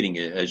skating,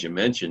 as you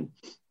mentioned.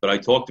 But I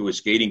talked to a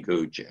skating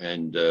coach,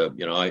 and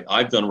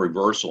I've done a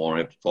reversal on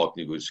it after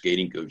talking to a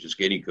skating coach. The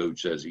skating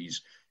coach says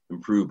he's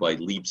improved by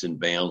leaps and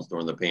bounds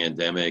during the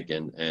pandemic,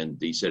 and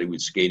he said he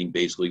was skating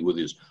basically with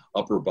his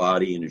upper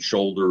body and his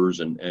shoulders,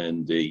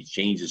 and he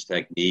changed his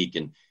technique.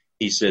 And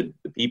he said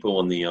the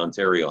people in the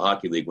Ontario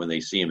Hockey League, when they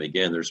see him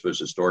again, they're supposed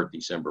to start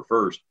December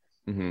 1st.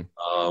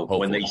 Mm-hmm.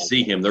 When they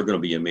see him, they're going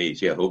to be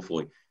amazed. Yeah,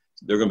 hopefully.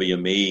 They're going to be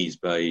amazed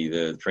by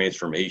the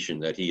transformation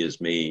that he has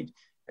made.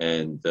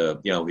 And,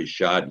 his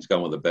shot, he's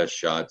got one of the best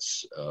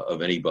shots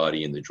of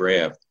anybody in the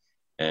draft.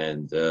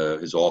 And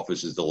his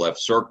office is the left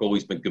circle.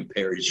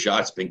 His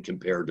shot's been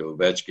compared to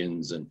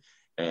Ovechkin's,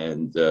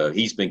 and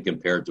he's been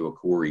compared to a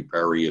Corey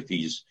Perry. If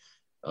he's,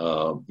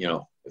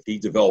 if he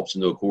develops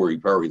into a Corey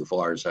Perry, the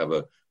Flyers have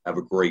a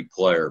great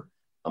player.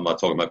 I'm not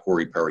talking about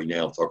Corey Perry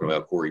now. I'm talking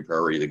about Corey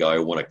Perry, the guy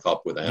who won a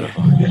cup with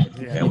Anaheim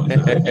and was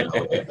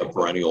a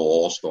perennial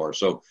all-star.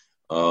 So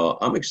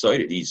I'm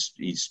excited. He's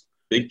a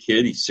big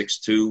kid. He's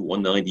 6'2",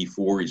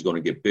 194. He's going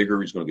to get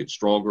bigger. He's going to get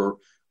stronger.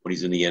 When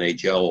he's in the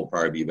NHL, he'll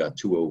probably be about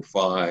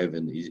 205,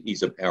 and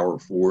he's a power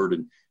forward.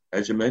 And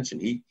as you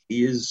mentioned, he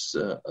is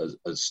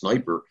a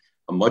sniper,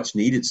 a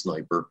much-needed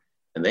sniper,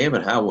 and they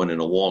haven't had one in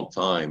a long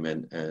time.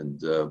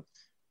 And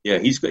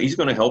he's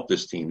going to help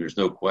this team. There's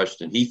no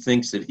question. He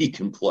thinks that he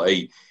can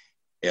play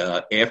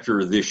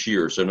after this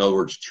year. So in other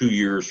words, 2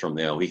 years from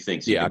now, he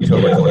thinks he can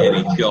play in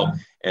the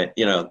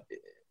NHL.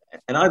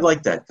 And I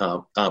like that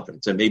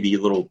confidence. And maybe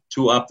a little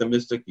too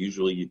optimistic.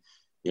 Usually,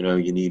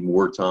 you need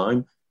more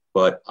time.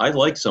 But I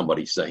like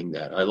somebody saying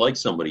that. I like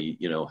somebody,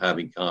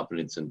 having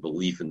confidence and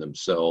belief in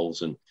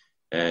themselves. And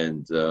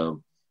it's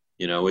going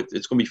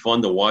to be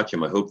fun to watch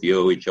him. I hope the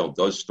OHL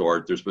does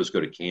start. They're supposed to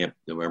go to camp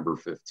November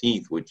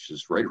 15th, which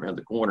is right around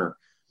the corner.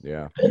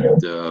 Yeah.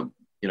 And,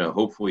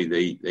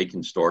 hopefully they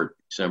can start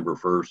December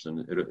 1st.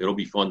 And it'll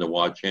be fun to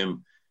watch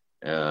him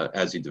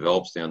as he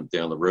develops down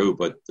the road.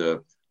 But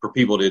for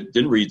people that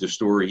didn't read the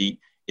story,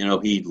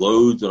 he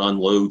loads and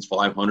unloads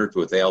 500 to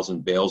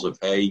 1,000 bales of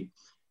hay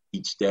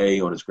each day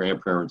on his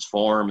grandparents'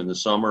 farm in the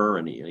summer,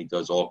 and he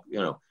does all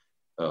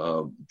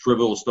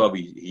trivial stuff.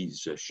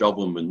 He's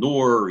shoveling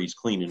manure, he's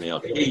cleaning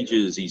out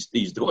cages,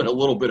 he's doing a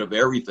little bit of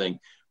everything.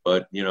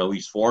 But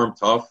he's farm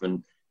tough,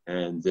 and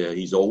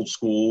he's old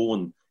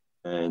school,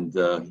 and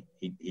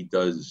he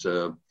does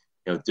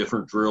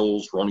different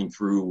drills running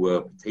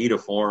through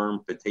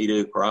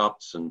potato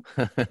crops, and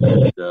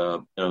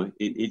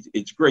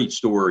it's a great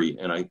story,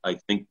 and I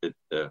think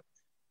that.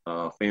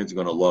 Fans are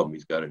going to love him.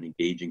 He's got an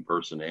engaging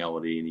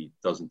personality, and he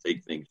doesn't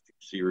take things too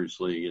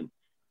seriously,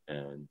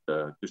 and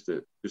just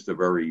a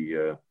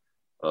very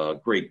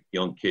great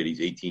young kid.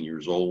 He's 18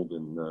 years old,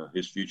 and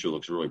his future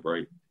looks really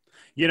bright.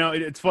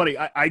 It's funny.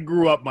 I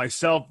grew up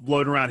myself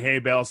loading around hay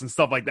bales and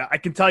stuff like that. I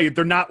can tell you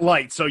they're not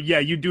light. So, yeah,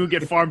 you do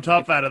get farm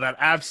tough out of that.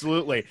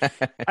 Absolutely.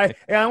 I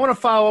want to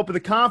follow up with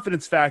the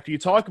confidence factor. You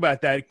talk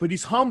about that, but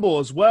he's humble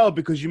as well,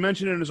 because you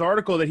mentioned in his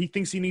article that he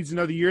thinks he needs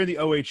another year in the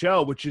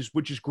OHL, which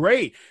is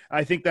great.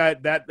 I think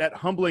that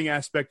humbling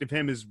aspect of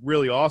him is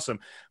really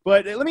awesome.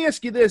 But let me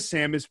ask you this,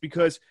 Sam, is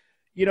because –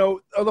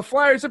 the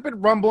Flyers have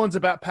been rumblings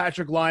about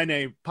Patrik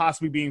Laine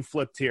possibly being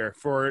flipped here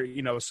for,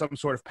 some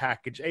sort of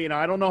package.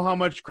 I don't know how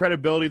much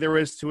credibility there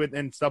is to it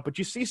and stuff, but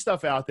you see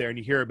stuff out there and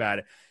you hear about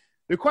it.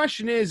 The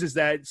question is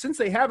that since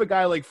they have a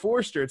guy like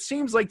Forster, it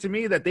seems like to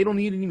me that they don't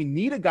even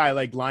need a guy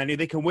like Laine.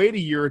 They can wait a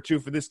year or two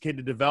for this kid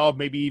to develop,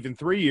 maybe even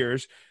 3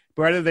 years,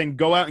 rather than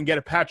go out and get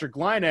a Patrik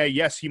Laine.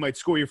 Yes, he might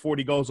score you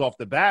 40 goals off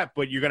the bat,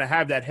 but you're going to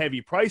have that heavy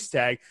price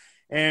tag.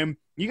 And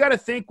you got to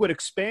think with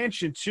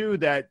expansion, too,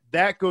 that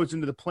goes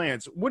into the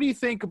plans. What do you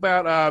think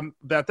about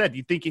that? Do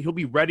you think he'll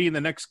be ready in the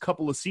next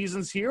couple of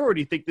seasons here, or do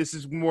you think this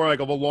is more like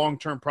of a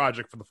long-term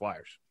project for the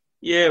Flyers?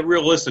 Yeah,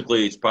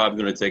 realistically, it's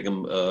probably going to take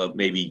him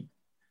maybe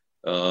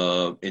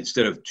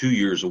instead of 2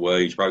 years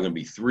away, he's probably going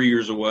to be 3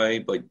 years away,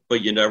 but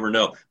you never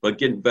know. But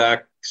getting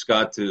back,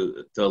 Scott,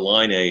 to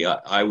Laine,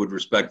 I would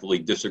respectfully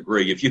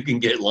disagree. If you can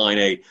get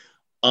Laine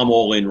I'm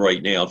all in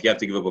right now. If you have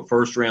to give up a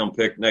first-round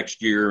pick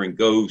next year and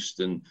Ghost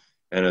and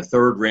a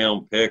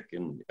third-round pick,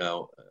 and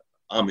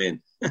I'm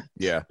in.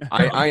 Yeah,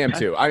 I am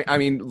too. I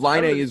mean,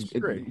 Line A is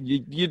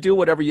you do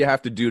whatever you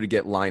have to do to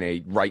get Line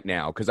A right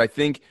now, because I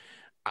think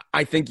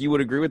you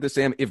would agree with this,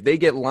 Sam. If they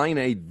get Line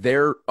A,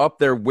 they're up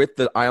there with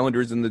the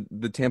Islanders and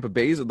the Tampa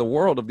Bays of the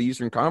world of the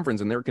Eastern Conference,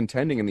 and they're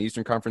contending in the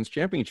Eastern Conference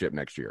Championship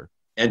next year.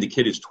 And the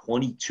kid is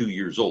 22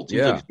 years old.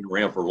 Seems like he's been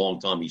around for a long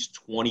time. He's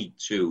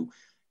 22.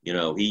 You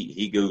know,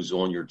 he goes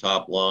on your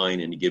top line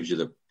and he gives you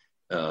the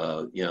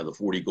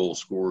 40-goal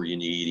scorer you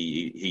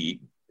need. He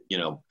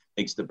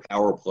makes the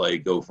power play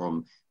go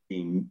from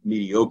being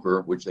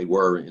mediocre, which they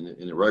were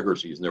in the regular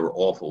season. They were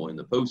awful in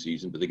the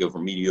postseason, but they go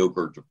from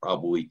mediocre to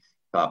probably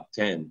top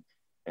 10.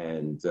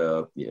 And,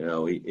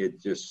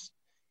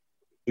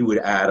 he would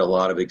add a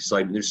lot of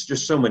excitement. There's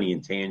just so many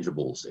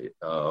intangibles.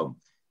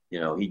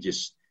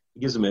 He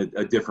gives them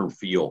a different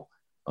feel.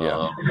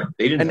 Yeah.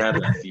 They didn't have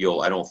that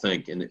feel, I don't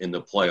think, in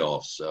the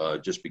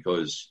playoffs, just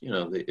because,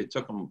 it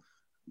took them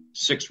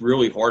 6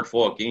 really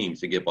hard-fought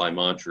games to get by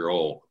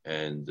Montreal.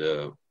 And,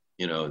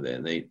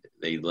 then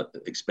they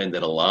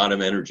expended a lot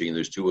of energy in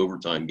those 2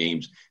 overtime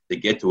games to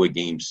get to a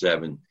Game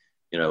 7,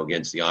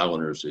 against the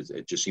Islanders.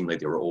 It just seemed like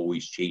they were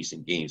always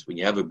chasing games. When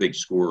you have a big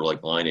scorer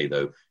like Line A,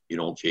 though, you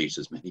don't chase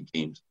as many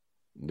games.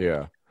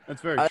 Yeah.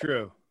 That's very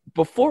true.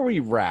 Before we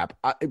wrap,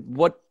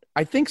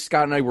 I think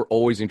Scott and I were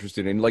always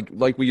interested in,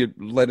 like we had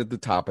led at the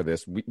top of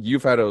this.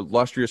 You've had a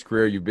illustrious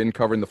career. You've been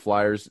covering the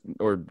Flyers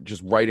or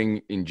just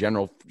writing in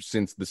general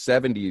since the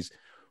 70s.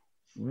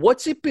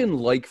 What's it been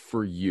like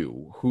for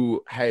you,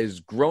 who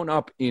has grown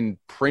up in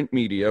print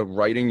media,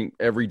 writing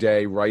every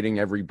day, writing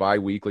every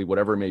bi-weekly,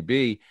 whatever it may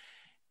be,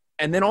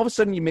 and then all of a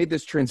sudden you made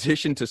this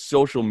transition to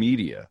social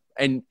media,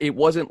 and it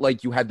wasn't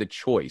like you had the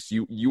choice.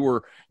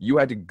 You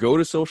had to go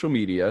to social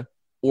media,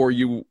 or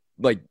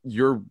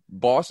your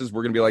bosses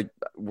were going to be like,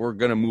 we're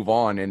going to move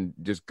on and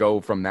just go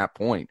from that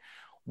point.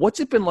 What's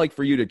it been like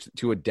for you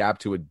to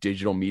adapt to a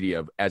digital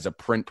media as a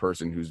print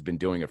person who's been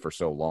doing it for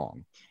so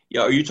long?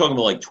 Yeah. Are you talking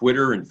about like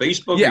Twitter and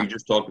Facebook? Yeah. Or you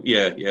just talking?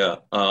 Yeah.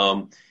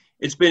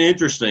 It's been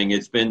interesting.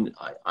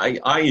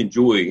 I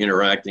enjoy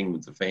interacting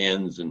with the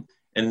fans, and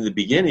in the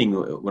beginning,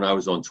 when I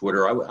was on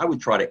Twitter, I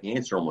would try to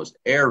answer almost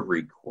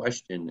every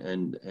question.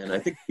 And I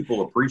think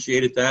people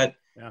appreciated that.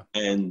 Yeah.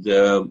 And,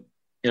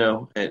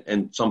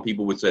 and some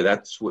people would say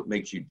that's what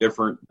makes you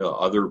different.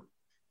 Other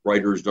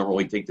writers don't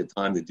really take the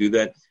time to do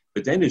that.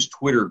 But then as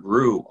Twitter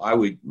grew,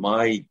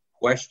 my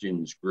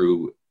questions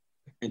grew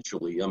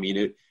eventually. I mean,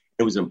 it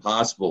was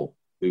impossible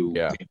to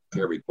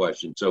answer every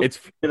question. So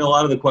and a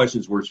lot of the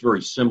questions were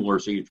very similar.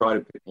 So you try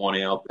to pick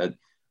one out that,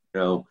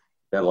 that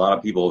a lot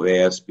of people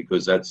have asked,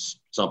 because that's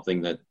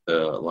something that a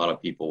lot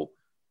of people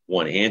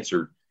want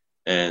answered.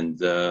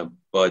 And,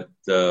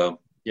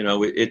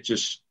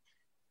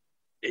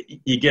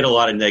 you get a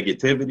lot of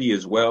negativity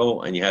as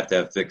well, and you have to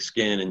have thick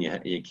skin, and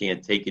you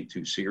can't take it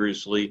too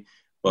seriously.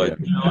 But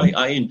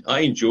I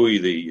enjoy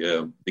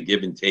the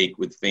give and take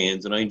with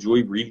fans, and I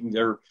enjoy reading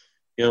their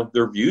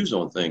views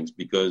on things,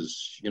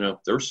 because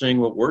they're saying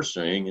what we're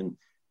saying,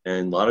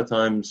 and a lot of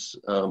times,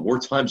 more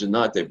times than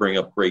not, they bring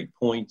up great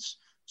points.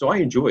 So I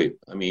enjoy it.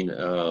 I mean,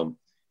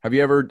 have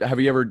you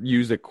ever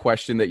used a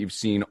question that you've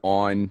seen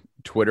on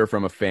Twitter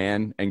from a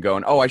fan and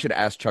going, "Oh, I should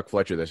ask Chuck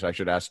Fletcher this. I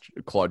should ask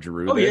Claude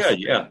Giroux this"?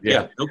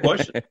 Yeah. No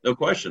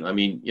question. I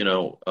mean,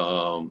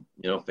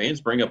 fans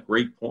bring up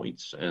great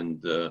points,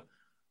 and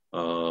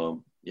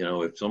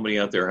if somebody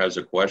out there has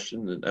a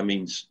question, that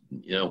means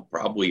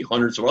probably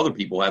hundreds of other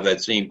people have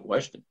that same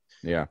question.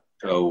 Yeah.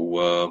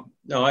 So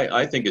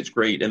I think it's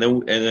great. And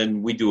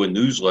then we do a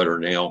newsletter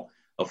now,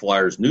 a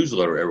Flyers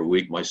newsletter every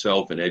week.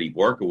 Myself and Eddie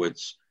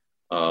Barkowitz.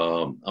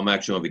 I'm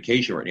actually on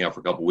vacation right now for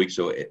a couple of weeks,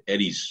 so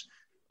Eddie's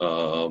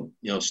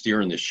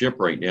steering the ship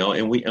right now,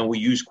 and we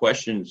use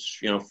questions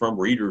from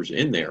readers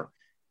in there,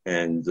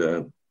 and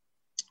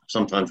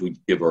sometimes we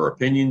give our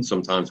opinions.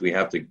 Sometimes we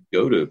have to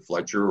go to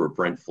Fletcher or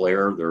Brent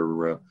Flair,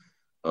 their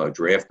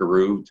draft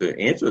guru, to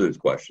answer those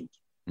questions.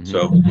 Mm-hmm.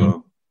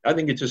 So I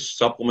think it just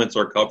supplements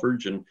our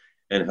coverage and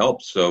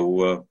helps.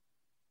 So,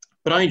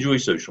 but I enjoy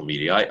social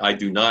media. I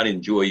do not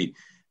enjoy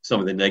some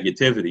of the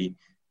negativity,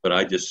 but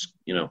I just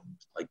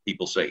like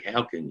people say,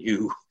 how can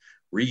you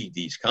read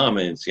these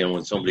comments,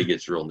 when somebody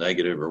gets real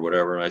negative or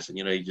whatever? And I said,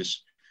 you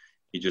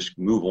just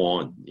move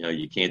on.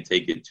 You can't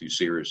take it too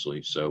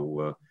seriously.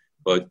 So,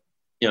 but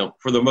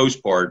for the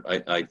most part,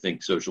 I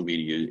think social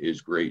media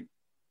is great.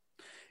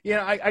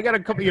 Yeah, I got a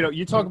couple,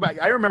 you talk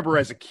about, I remember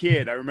as a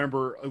kid,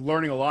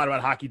 learning a lot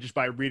about hockey just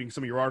by reading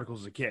some of your articles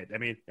as a kid. I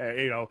mean,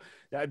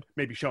 that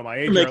maybe show my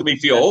age. You're making me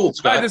feel old,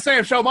 Scott. I just say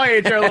I'm showing my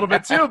age there a little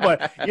bit too,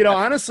 but,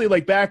 honestly,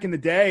 like back in the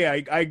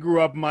day, I grew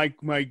up, my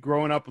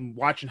growing up and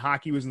watching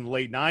hockey was in the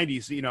late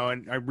 90s,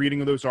 and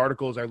reading those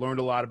articles, I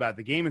learned a lot about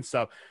the game and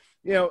stuff.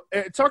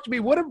 Talk to me,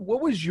 what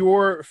was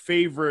your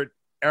favorite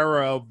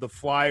era of the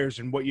Flyers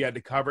and what you had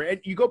to cover?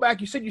 And you go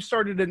back, you said you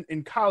started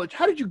in college.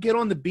 How did you get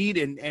on the beat,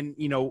 and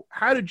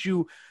how did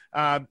you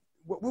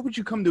what would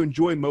you come to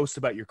enjoy most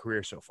about your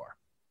career so far?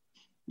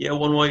 Yeah,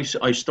 when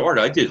I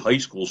started, I did high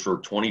schools for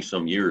 20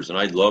 some years, and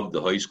I loved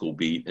the high school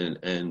beat.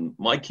 And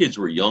my kids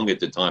were young at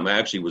the time. I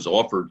actually was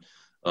offered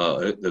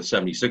the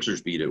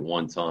 76ers beat at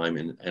one time,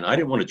 and I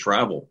didn't want to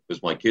travel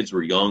because my kids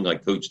were young. I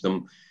coached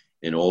them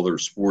in all their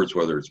sports,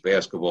 whether it's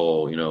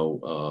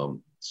basketball,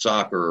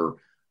 soccer,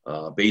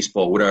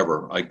 baseball,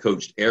 whatever. I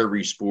coached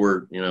every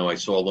sport. I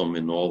saw them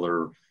in all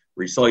their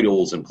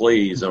recitals and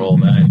plays and all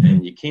that.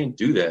 And you can't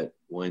do that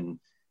when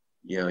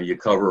you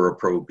cover a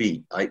pro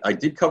beat. I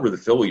did cover the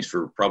Phillies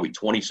for probably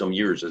 20 some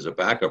years as a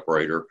backup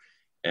writer.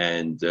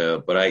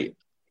 But I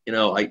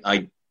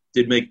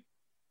did make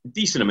a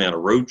decent amount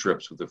of road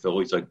trips with the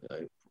Phillies.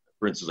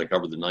 For instance, I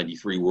covered the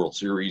 93 World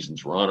Series in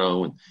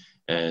Toronto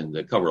and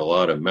I covered a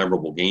lot of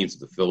memorable games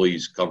with the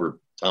Phillies, covered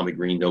Tommy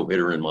Green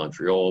no-hitter in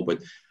Montreal.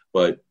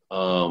 But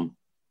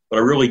I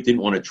really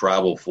didn't want to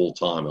travel full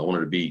time. I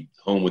wanted to be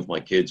home with my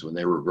kids when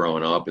they were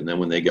growing up. And then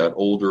when they got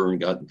older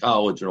and got in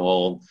college and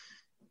all,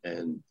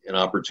 and an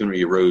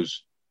opportunity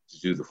arose to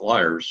do the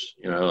Flyers,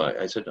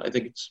 I said, I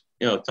think it's,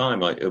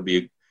 time. It'll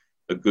be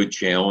a good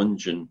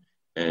challenge.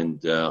 And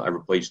I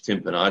replaced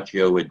Tim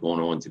Panaccio, who had gone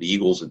on to the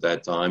Eagles at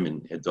that time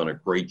and had done a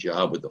great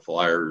job with the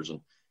Flyers.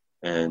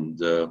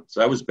 So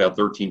that was about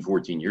 13,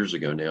 14 years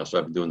ago now. So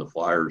I've been doing the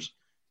Flyers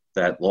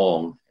that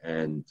long.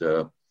 And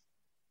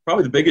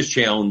probably the biggest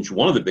challenge,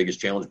 one of the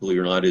biggest challenges, believe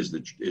it or not, is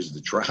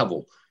the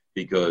travel,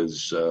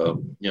 because,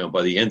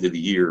 by the end of the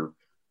year,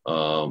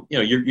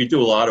 you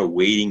do a lot of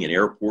waiting in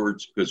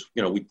airports because,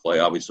 we play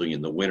obviously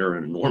in the winter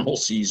in a normal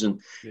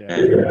season. Yeah.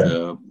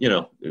 And,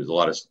 there's a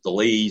lot of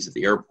delays at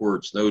the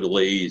airport, snow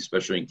delays,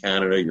 especially in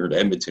Canada. You're in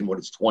Edmonton when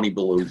it's 20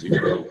 below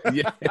zero.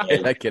 Yeah,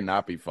 that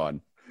cannot be fun.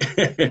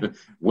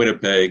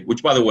 Winnipeg,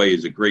 which by the way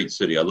is a great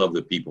city. I love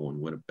the people in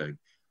Winnipeg.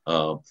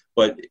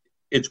 But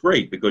it's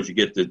great because you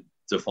get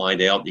to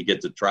find out, you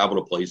get to travel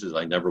to places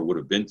I never would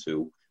have been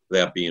to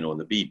without being on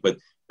the beat. But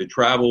the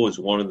travel is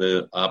one of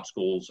the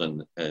obstacles,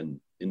 and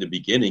in the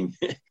beginning,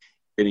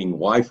 getting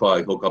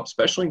Wi-Fi hookup,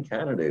 especially in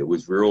Canada, it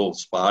was real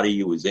spotty.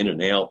 It was in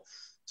and out.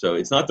 So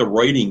it's not the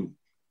writing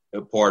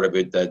part of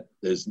it that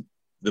is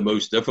the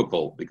most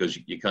difficult because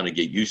you kind of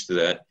get used to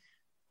that.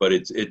 But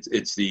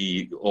it's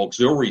the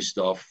auxiliary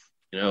stuff,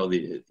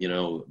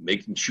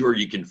 making sure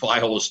you can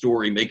file a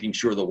story, making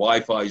sure the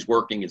Wi-Fi is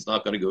working, it's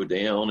not going to go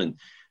down, and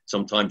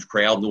sometimes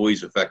crowd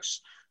noise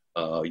affects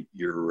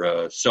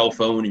your cell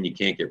phone and you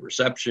can't get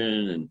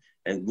reception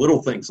and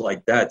little things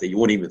like that you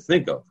wouldn't even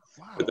think of.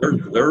 Wow. But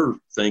there are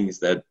things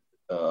that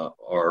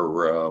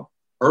are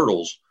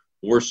hurdles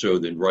more so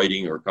than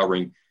writing or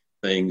covering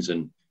things.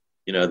 And,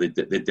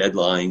 the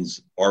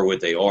deadlines are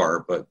what they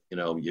are. But,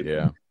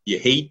 you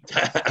hate to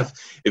have,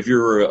 if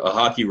you're a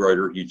hockey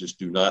writer, you just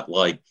do not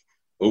like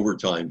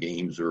overtime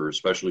games or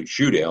especially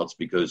shootouts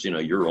because,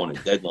 you're on a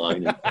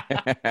deadline.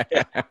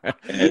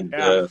 And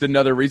it's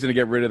another reason to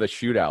get rid of the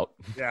shootout.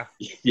 Yeah.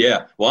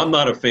 Yeah. Well, I'm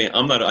not a fan.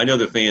 I know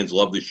the fans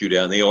love the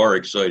shootout and they are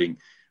exciting,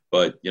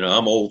 but,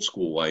 I'm old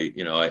school. I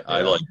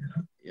like,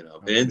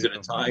 if it ends in a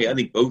tie, I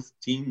think both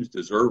teams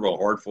deserve a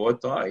hard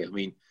fought tie. I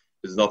mean,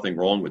 there's nothing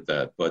wrong with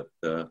that, but,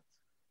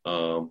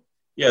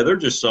 they're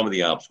just some of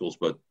the obstacles,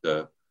 but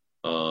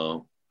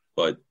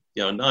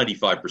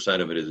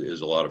 95% of it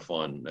is a lot of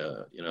fun.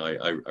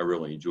 I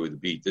really enjoy the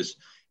beat.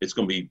 It's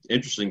going to be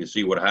interesting to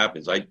see what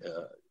happens. The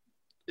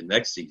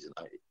next season,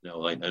 I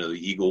know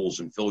the Eagles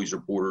and Phillies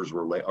reporters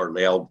are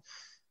loud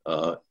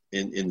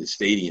in the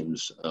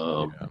stadiums.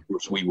 Of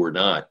course, we were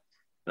not.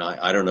 And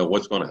I don't know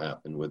what's going to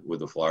happen with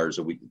the Flyers.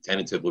 So we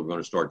tentatively we're going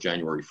to start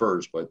January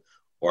 1st, but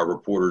our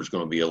reporter is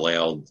going to be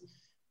allowed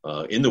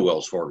in the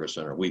Wells Fargo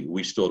Center.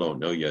 We still don't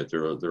know yet.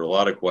 There are a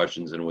lot of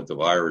questions, and with the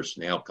virus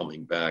now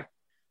coming back,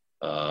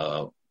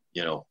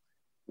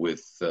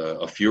 with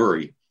a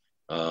fury,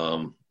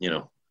 who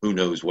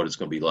knows what it's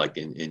going to be like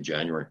in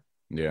January.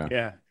 Yeah.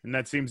 Yeah. And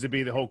that seems to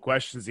be the whole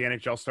question. The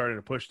NHL started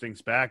to push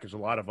things back. There's a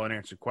lot of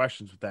unanswered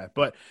questions with that.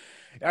 But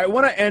I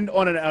want to end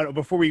on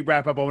before we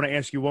wrap up, I want to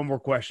ask you one more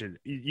question.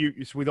 You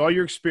with all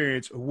your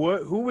experience,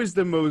 who is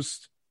the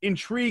most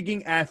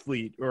intriguing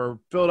athlete or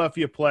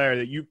Philadelphia player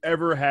that you've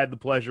ever had the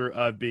pleasure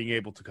of being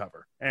able to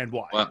cover, and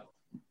why? Well,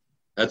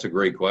 that's a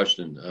great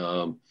question.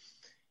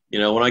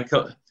 When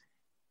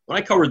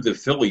I covered the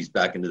Phillies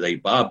back in the day,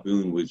 Bob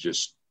Boone was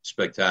just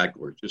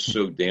spectacular, just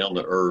so down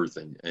to earth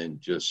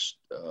and just,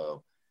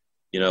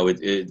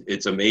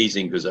 it's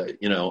amazing because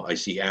I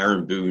see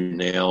Aaron Boone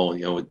now,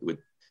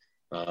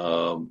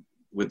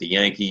 with the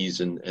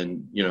Yankees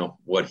and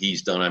what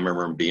he's done. I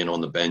remember him being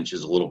on the bench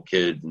as a little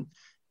kid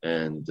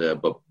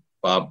but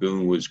Bob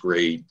Boone was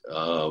great.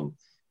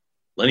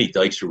 Lenny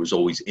Dykstra was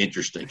always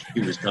interesting. He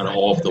was kind of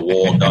off the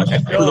wall. For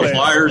the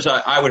Flyers,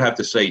 I would have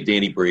to say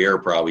Danny Briere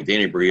probably.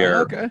 Danny Briere.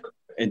 Oh, okay.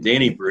 And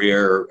Danny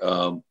Briere,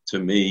 to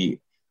me,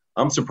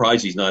 I'm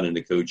surprised he's not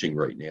into coaching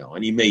right now.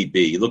 And he may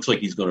be. He looks like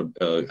he's going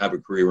to have a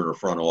career in the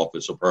front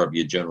office. He'll probably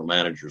be a general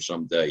manager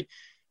someday.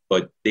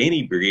 But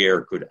Danny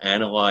Briere could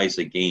analyze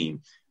a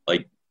game.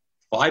 Like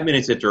 5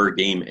 minutes after a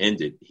game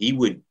ended, he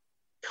would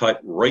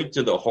cut right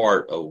to the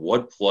heart of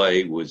what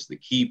play was the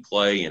key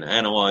play and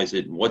analyze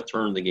it and what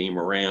turned the game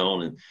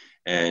around.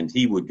 And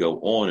he would go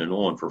on and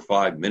on for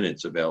 5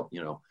 minutes about,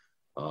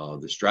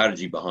 the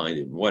strategy behind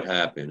it and what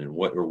happened and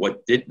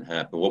what didn't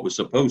happen, what was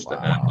supposed to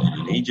happen.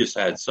 And he just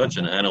had such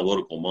an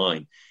analytical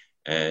mind.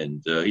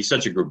 And he's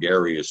such a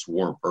gregarious,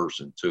 warm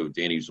person, too.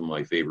 Danny's one of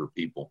my favorite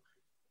people.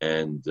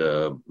 And,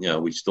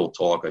 we still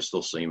talk. I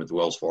still see him at the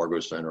Wells Fargo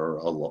Center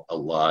a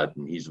lot.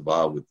 And he's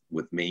involved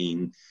with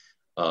Maine,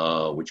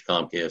 which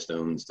Comcast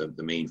owns, the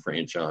Maine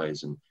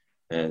franchise.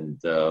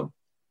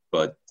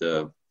 But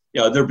there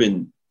have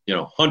been,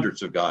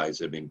 hundreds of guys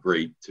that have been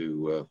great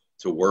to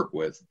work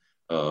with.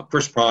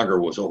 Chris Pronger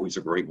was always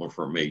a great one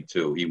for me,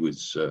 too. He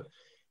was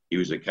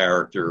a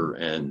character.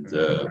 And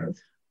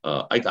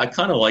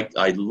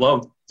I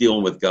love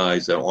dealing with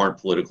guys that aren't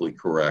politically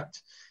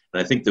correct.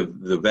 And I think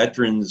the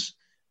veterans,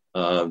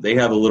 they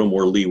have a little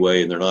more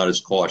leeway and they're not as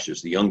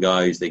cautious. The young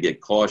guys, they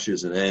get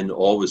cautious, and then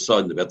all of a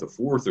sudden, about the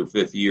 4th or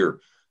 5th year,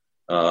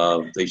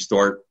 they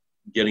start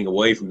getting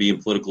away from being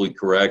politically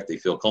correct. They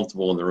feel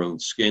comfortable in their own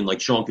skin.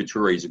 Like Sean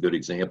Couturier is a good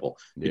example.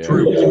 Yeah.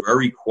 Couturier was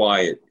very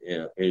quiet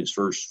in his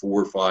first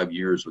 4 or 5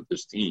 years with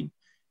this team.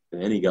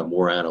 And then he got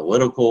more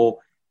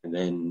analytical, and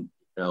then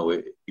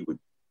he would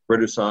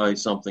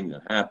criticize something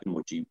that happened,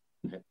 which he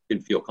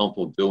didn't feel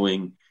comfortable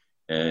doing,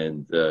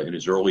 and in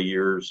his early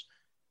years.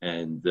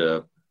 And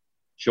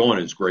Sean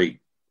is great.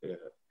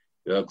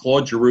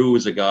 Claude Giroux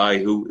is a guy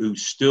who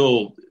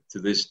still, to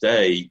this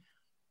day,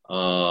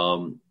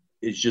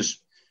 is just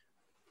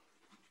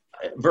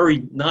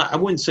very I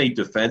wouldn't say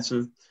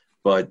defensive,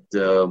 but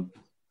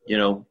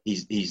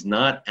he's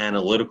not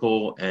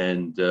analytical,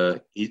 and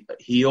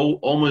he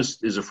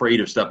almost is afraid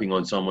of stepping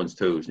on someone's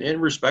toes,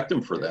 and respect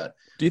him for that.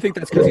 Do you think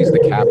that's because he's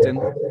the captain?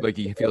 Like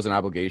he feels an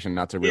obligation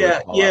not to really?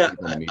 Yeah.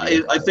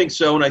 I think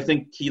so, and I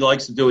think he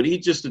likes to do it.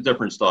 He's just a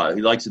different style.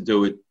 He likes to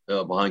do it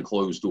behind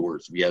closed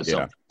doors. If he has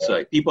something to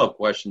say, people have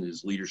questioned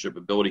his leadership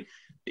ability.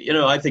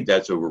 I think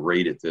that's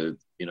overrated. The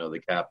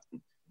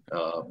captain.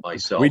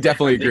 Myself. We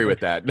definitely agree with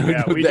that.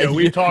 Yeah, we do.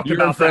 We talked You're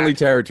about in friendly that.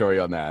 territory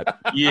on that.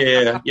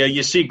 Yeah.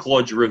 You see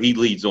Claude Giroux, he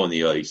leads on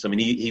the ice. I mean,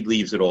 he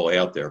leaves it all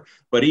out there.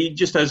 But he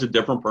just has a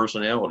different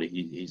personality.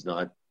 He's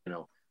not,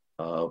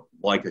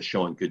 like a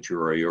Sean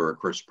Couturier or a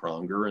Chris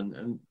Pronger,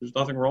 and there's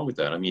nothing wrong with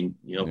that. I mean,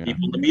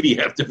 people in the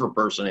media have different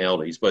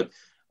personalities. But,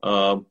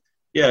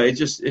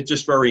 it's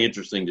just very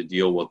interesting to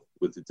deal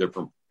with the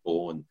different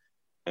people.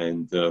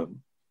 And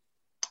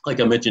like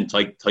I mentioned,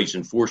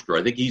 Tyson Forster,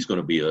 I think he's going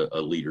to be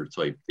a leader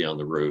type down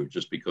the road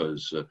just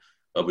because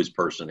of his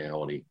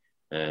personality.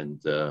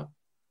 And,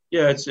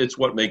 it's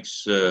what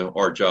makes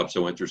our job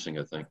so interesting,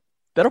 I think.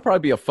 That'll probably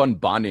be a fun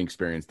bonding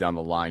experience down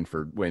the line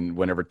for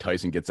whenever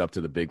Tyson gets up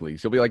to the big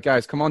leagues. He'll be like,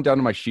 guys, come on down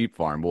to my sheep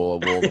farm. We'll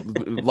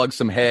lug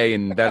some hay,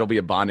 and that'll be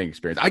a bonding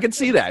experience. I can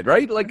see that,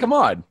 right? Like, come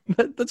on.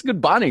 That's a good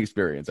bonding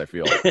experience, I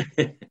feel.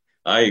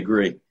 I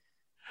agree.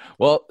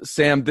 Well,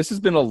 Sam, this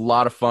has been a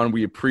lot of fun.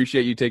 We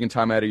appreciate you taking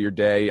time out of your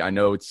day. I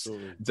know it's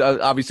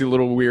obviously a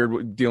little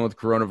weird dealing with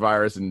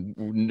coronavirus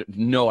and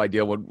no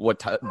idea what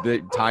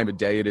the time of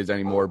day it is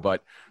anymore,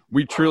 but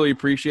we truly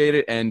appreciate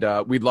it, and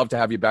we'd love to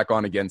have you back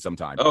on again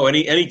sometime. Oh,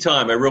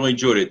 anytime. I really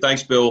enjoyed it.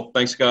 Thanks, Bill.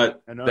 Thanks, Scott.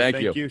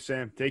 Thank you,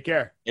 Sam. Take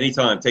care.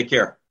 Anytime. Take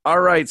care. All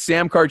right,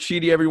 Sam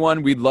Carchidi,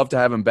 everyone. We'd love to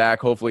have him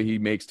back. Hopefully he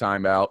makes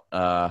time out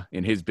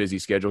in his busy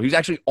schedule. He's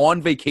actually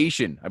on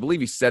vacation. I believe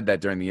he said that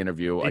during the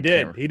interview. He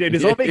did.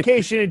 He's on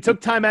vacation and took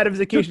time out of his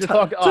vacation to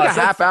talk to us.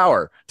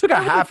 Took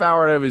a half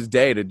hour out of his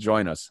day to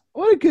join us.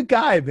 What a good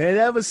guy, man.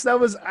 That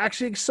was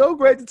actually so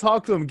great to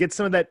talk to him, get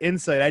some of that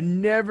insight. I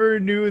never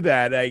knew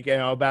that,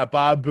 about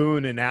Bob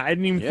Boone, and I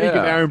didn't even think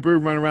of Aaron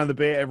Boone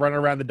running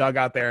around the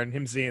dugout there and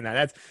him seeing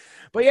that.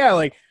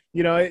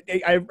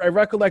 I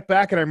recollect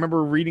back, and I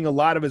remember reading a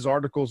lot of his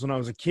articles when I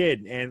was a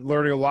kid and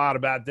learning a lot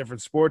about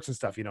different sports and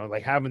stuff,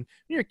 like having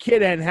your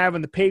kid and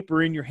having the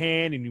paper in your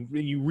hand, and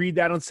you read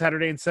that on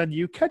Saturday and Sunday,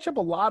 you catch up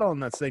a lot on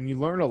that thing. You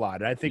learn a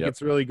lot. And I think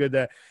it's really good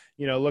to,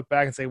 look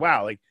back and say,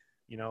 wow,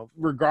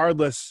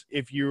 regardless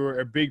if you're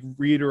a big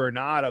reader or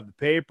not of the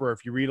paper,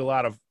 if you read a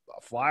lot of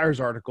Flyers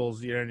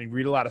articles, and you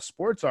read a lot of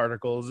sports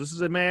articles, this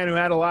is a man who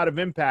had a lot of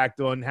impact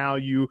on how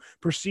you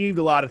perceived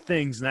a lot of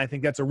things, and I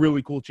think that's a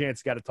really cool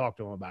chance. You got to talk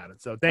to him about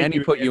it. So thank you. And he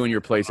put you in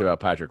your place about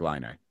Patrick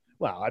Laine.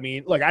 Well, I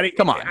mean, look, I didn't.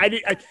 Come on,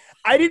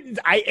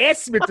 I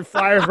asked him if the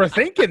Flyers were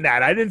thinking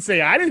that. I didn't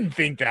say I didn't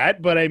think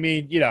that, but I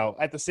mean,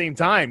 at the same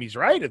time, he's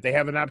right. If they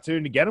have an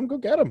opportunity to get him, go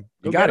get him.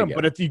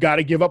 But if you got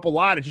to give up a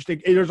lot, it's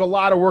just there's a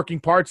lot of working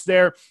parts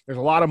there. There's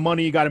a lot of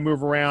money you got to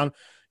move around.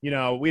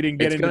 We didn't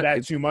get into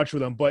that too much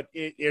with them, but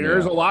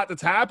there's a lot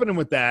that's happening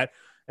with that,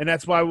 and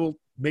that's why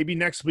maybe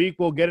next week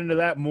we'll get into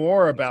that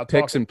more about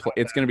picks and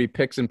it's going to be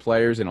picks and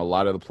players, and a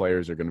lot of the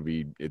players are going to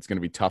be. It's going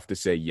to be tough to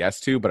say yes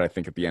to, but I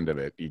think at the end of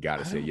it, you got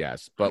to say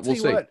yes. But we'll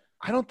see.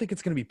 I don't think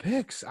it's going to be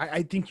picks.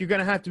 I think you're going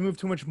to have to move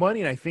too much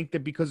money, and I think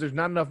that because there's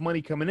not enough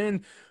money coming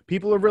in,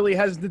 people are really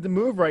hesitant to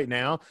move right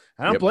now.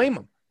 I don't blame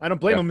them. I don't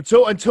blame them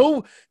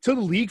until the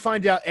league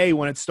finds out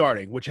when it's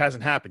starting, which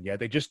hasn't happened yet.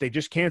 They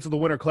just canceled the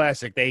Winter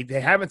Classic. They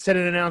haven't said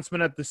an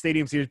announcement at the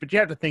Stadium Series, but you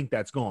have to think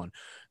that's gone.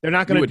 They're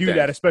not going to do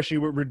that, especially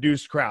with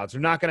reduced crowds.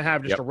 They're not going to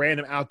have just a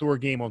random outdoor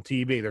game on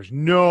TV. There's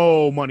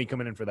no money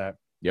coming in for that.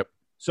 Yep.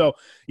 So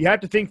you have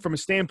to think from a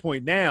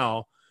standpoint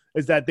now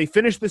is that they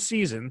finished the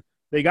season.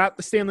 They got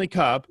the Stanley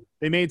Cup.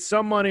 They made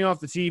some money off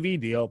the TV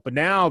deal, but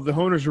now the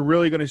owners are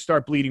really going to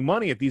start bleeding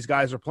money if these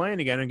guys are playing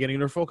again and getting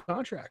their full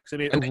contracts. I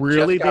mean, they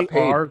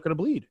are going to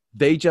bleed.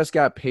 They just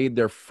got paid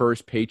their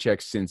first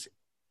paycheck since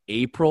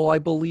April, I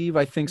believe.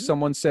 I think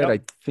someone said. I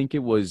think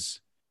it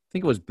was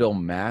Bill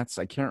Matz.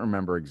 I can't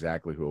remember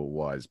exactly who it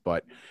was,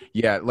 but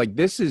yeah, like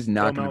this is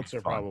not Bill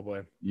Meltzer,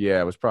 probably.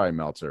 Yeah, it was probably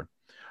Meltzer.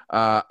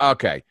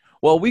 Okay,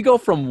 well, we go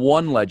from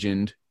one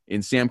legend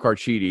in Sam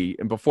Carchidi.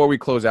 And before we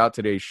close out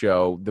today's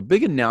show, the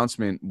big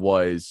announcement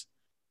was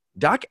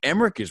Doc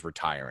Emrick is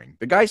retiring.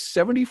 The guy's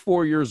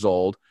 74 years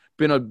old,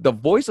 been the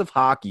voice of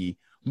hockey,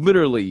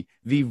 literally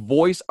the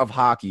voice of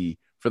hockey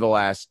for the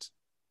last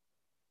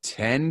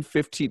 10,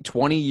 15,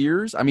 20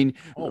 years. I mean,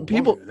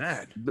 people,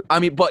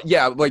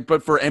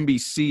 but for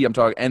NBC, I'm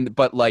talking,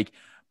 but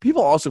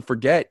people also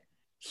forget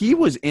he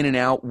was in and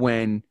out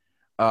when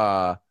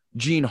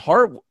Gene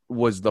Hart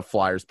was the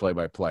Flyers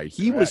play-by-play.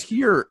 He was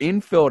here in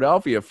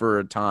Philadelphia for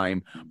a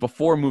time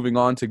before moving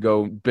on to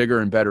go bigger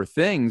and better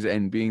things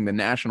and being the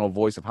national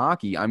voice of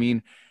hockey. I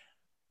mean,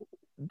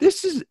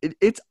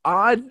 it's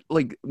odd.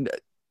 Like,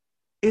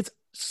 it's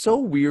so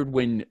weird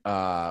when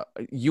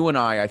you and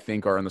I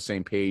think, are on the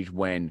same page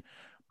when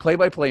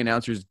play-by-play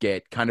announcers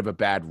get kind of a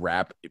bad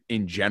rap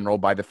in general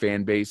by the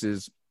fan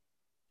bases.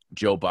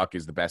 Joe Buck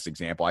is the best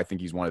example. I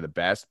think he's one of the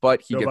best,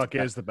 but Joe Buck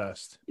is the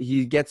best.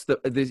 He gets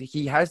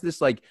he has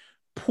this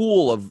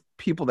pool of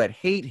people that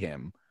hate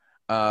him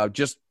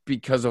just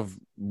because of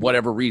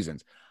whatever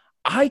reasons.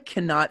 I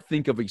cannot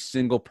think of a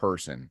single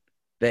person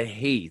that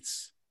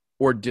hates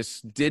or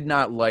just did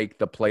not like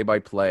the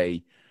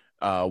play-by-play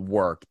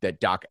work that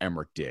Doc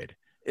Emrick did.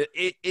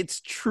 It's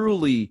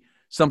truly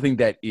something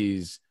that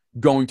is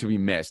going to be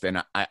missed.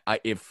 And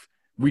if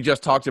we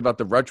just talked about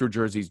the retro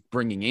jerseys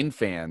bringing in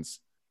fans,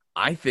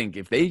 I think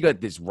if they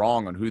got this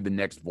wrong on who the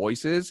next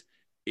voice is,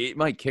 it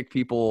might kick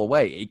people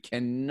away. It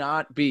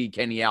cannot be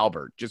Kenny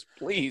Albert. Just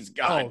please,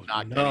 God,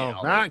 Kenny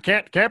Albert.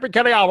 Can't be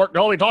Kenny Albert.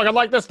 He'll be talking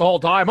like this the whole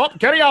time. Oh,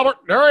 Kenny Albert,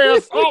 there he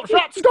is. Oh,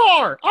 shot,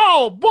 score.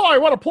 Oh, boy,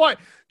 what a play.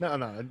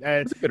 No.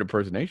 It's a good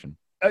impersonation.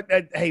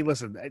 Hey,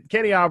 listen,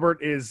 Kenny Albert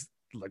is,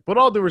 with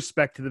all due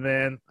respect to the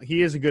man,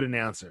 he is a good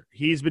announcer.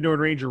 He's been doing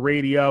Ranger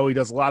Radio. He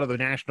does a lot of the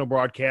national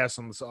broadcasts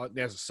as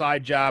a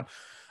side job.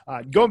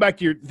 Going back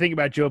to your thing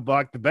about Joe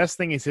Buck, the best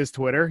thing is his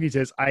Twitter. He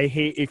says, "I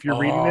hate if you're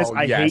reading this.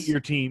 I hate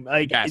your team."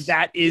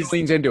 That is he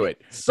leans into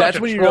it. That's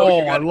when you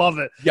know. I love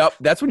it. Yep,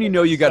 that's when you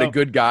know you got a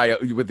good guy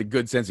with a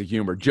good sense of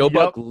humor. Joe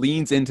Buck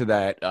leans into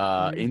that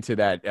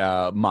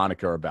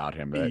moniker about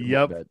him.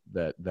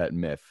 That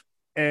myth.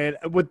 And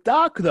with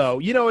Doc,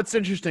 though, it's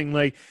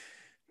interesting.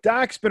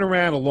 Doc's been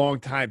around a long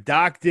time.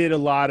 Doc did a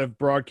lot of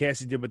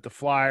broadcasts. He did with the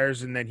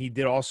Flyers, and then he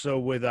did also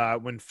with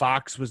when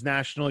Fox was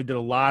national. He did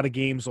a lot of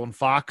games on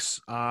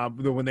Fox when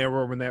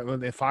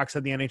Fox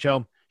had the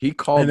NHL. He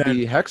called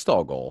the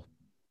Hextall goal.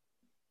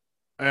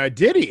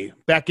 Did he?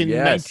 Back in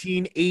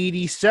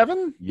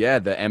 1987? Yeah,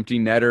 the empty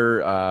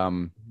netter.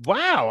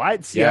 Wow, I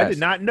did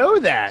not know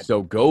that.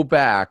 So go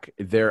back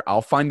there.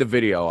 I'll find the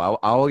video.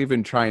 I'll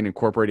even try and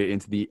incorporate it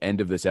into the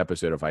end of this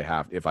episode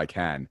if I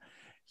can.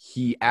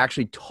 He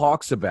actually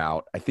talks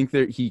about, I think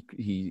that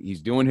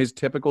he's doing his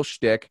typical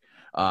shtick,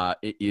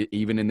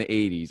 even in the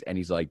 80s, and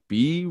he's like,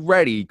 "Be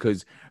ready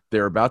because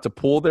they're about to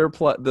pull their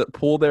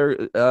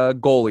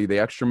goalie, the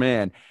extra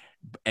man."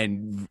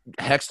 And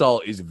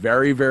Hextall is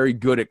very, very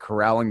good at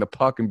corralling the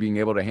puck and being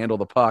able to handle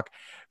the puck.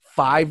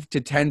 5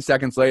 to 10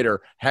 seconds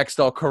later,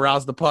 Hextall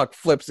corrals the puck,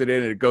 flips it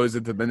in, and it goes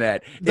into the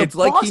net. It's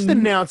like Boston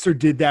announcer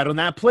did that on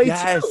that play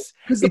too.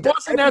 Because the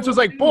Boston announcer was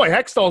like, "Boy,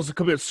 Hextall's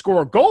going to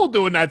score a goal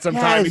doing that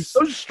sometime. He's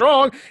so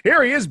strong.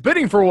 Here he is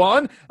bidding for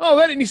one. Oh,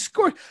 and he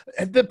scored."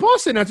 And the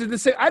Boston announcer did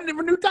say, "I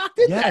never knew Doc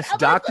did that." Yes,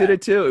 Doc did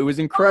it too. It was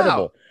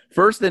incredible. Wow.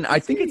 First, and I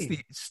think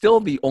it's still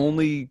the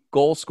only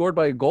goal scored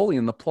by a goalie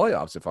in the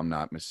playoffs, if I'm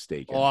not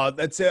mistaken.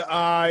 That's it.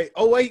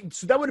 Wait,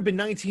 so that would have been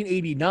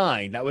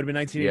 1989. That would have been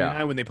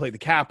 1989 when they played the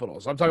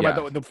Capitals. I'm talking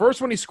about the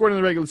first one he scored in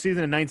the regular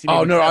season in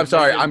 1989. Oh, no, I'm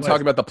sorry. I'm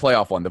talking about the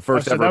playoff one. The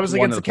first ever. That was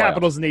against the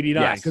Capitals in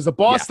 89. Because the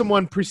Boston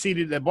one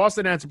preceded, the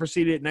Boston answer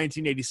preceded it in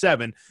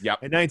 1987.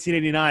 Yep. In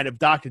 1989,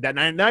 adopted that.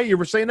 Now you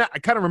were saying that, I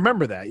kind of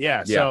remember that.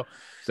 Yeah. So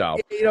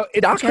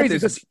it's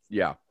crazy.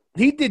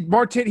 He did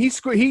Martin. He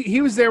scored.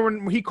 He was there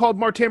when he called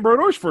Martin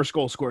Brodor's first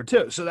goal scored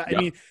too. So that, I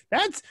mean,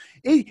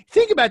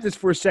 think about this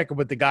for a second.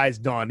 What the guy's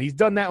done. He's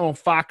done that on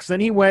Fox.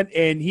 Then he went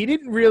and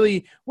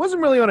he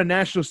wasn't really on a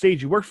national stage.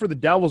 He worked for the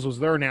Devils, was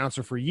their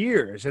announcer for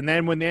years. And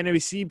then when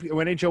NHL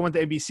went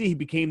to NBC, he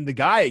became the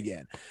guy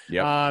again.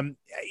 Yeah.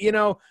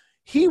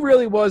 he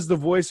really was the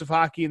voice of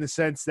hockey in the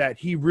sense that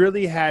he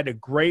really had a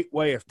great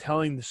way of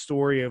telling the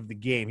story of the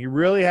game. He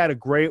really had a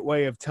great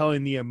way of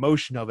telling the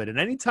emotion of it. And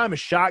anytime a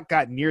shot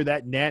got near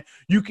that net,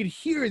 you could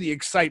hear the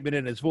excitement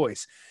in his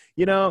voice.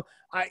 You know,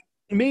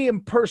 me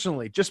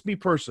personally,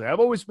 I've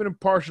always been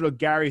impartial to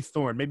Gary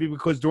Thorne, maybe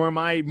because during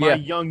my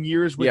young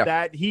years with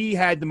that, he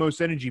had the most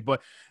energy.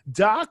 But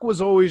Doc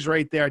was always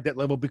right there at that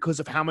level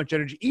because of how much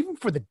energy, even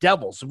for the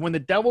Devils. When the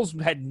Devils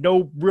had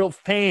no real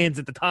fans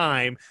at the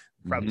time,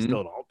 probably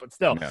still don't, but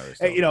still,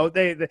 you know,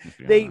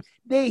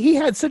 he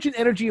had such an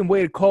energy and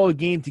way to call a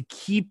game to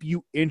keep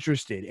you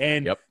interested.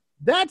 And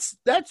that's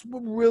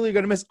what we're really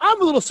going to miss.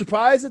 I'm a little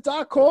surprised that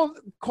Doc called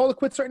it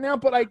quits right now,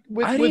 but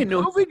with didn't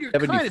know COVID, you're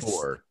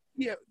 74.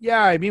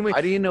 Yeah. I mean,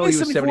 I didn't know he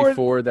was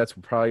 74. That's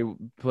probably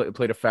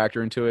played a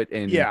factor into it.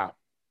 And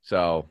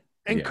so.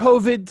 And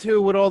COVID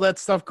too, with all that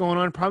stuff going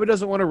on, probably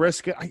doesn't want to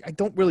risk it. I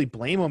don't really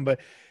blame him, but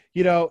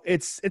you know,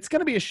 it's going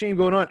to be a shame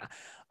going on.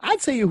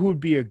 I'd say who would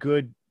be a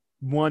good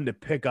one to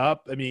pick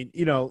up. I mean,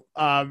 you know,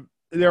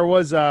 there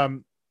was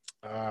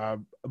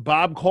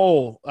Bob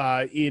Cole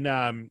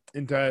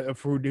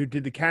who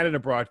did the Canada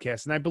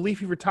broadcast, and I believe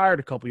he retired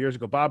a couple years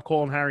ago. Bob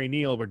Cole and Harry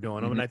Neal were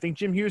doing them, and I think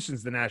Jim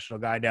Houston's the national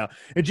guy now.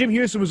 And Jim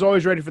Houston was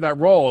always ready for that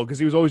role because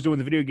he was always doing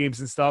the video games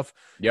and stuff.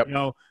 You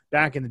know,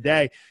 back in the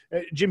day,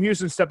 Jim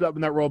Houston stepped up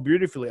in that role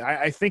beautifully.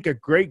 I think a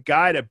great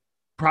guy to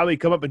probably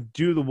come up and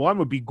do the one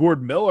would be Gord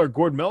Miller.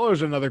 Gord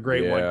Miller's another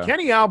great one.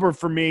 Kenny Albert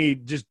for me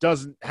just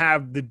doesn't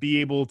have to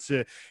be able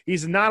to.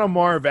 He's not a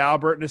Marv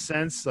Albert in a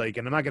sense. Like,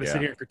 and I'm not going to sit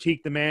here and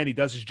critique the man. He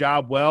does his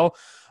job well.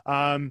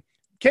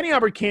 Kenny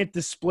Albert can't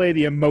display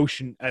the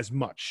emotion as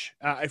much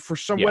for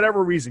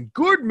whatever reason.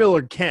 Gord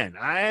Miller can.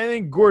 I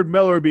think Gord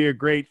Miller would be a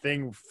great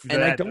thing for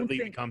that league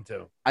to come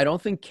to. I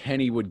don't think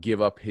Kenny would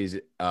give up his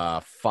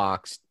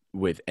Fox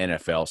with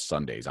NFL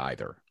Sundays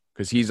either,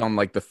 because he's on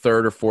like the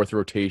third or fourth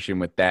rotation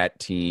with that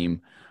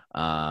team.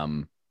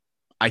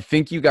 I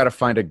think you got to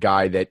find a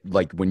guy that,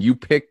 like, when you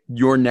pick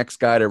your next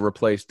guy to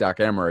replace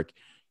Doc Emmerich,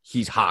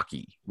 he's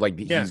hockey. Like,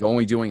 he's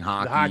only doing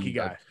hockey. The hockey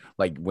guy.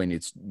 Like when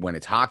it's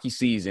hockey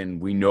season,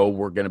 we know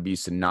we're going to be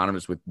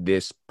synonymous with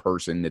this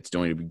person that's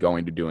going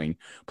to doing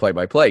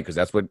play-by-play, because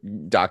that's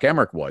what Doc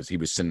Emmerich was. He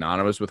was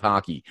synonymous with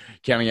hockey.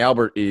 Kenny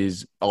Albert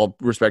is, all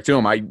respect to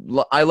him,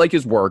 I like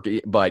his work,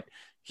 but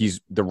he's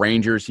the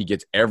Rangers. He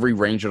gets every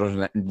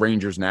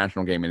Rangers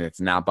national game, and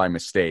it's not by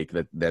mistake.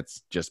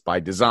 That's just by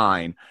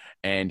design.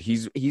 And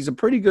he's a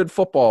pretty good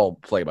football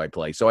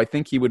play-by-play. So I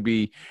think he would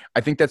be.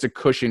 I think that's a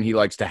cushion he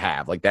likes to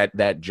have, like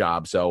that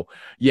job. So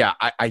yeah,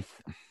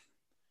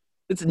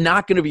 it's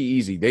not going to be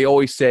easy. They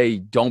always say,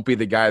 "Don't be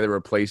the guy that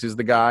replaces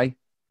the guy."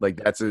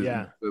 Like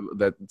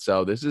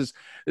So this is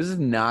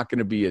not going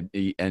to be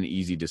an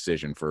easy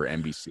decision for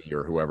NBC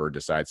or whoever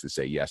decides to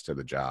say yes to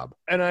the job.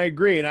 And I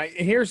agree. And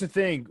here's the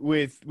thing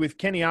with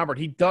Kenny Albert,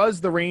 he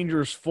does the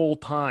Rangers full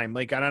time.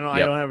 Like, I don't know, I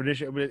don't have an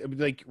issue, but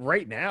like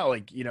right now,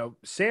 like, you know,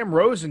 Sam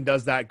Rosen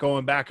does that,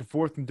 going back and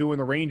forth and doing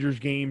the Rangers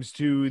games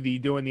to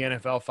doing the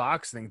NFL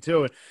Fox thing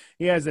too. And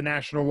he has the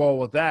national role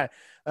with that.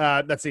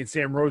 Not saying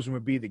Sam Rosen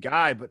would be the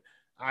guy, but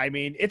I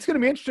mean, it's going to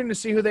be interesting to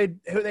see who they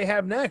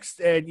have next.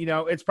 And, you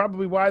know, it's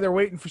probably why they're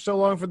waiting for so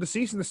long for the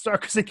season to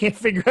start, because they can't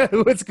figure out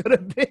who it's going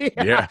to be.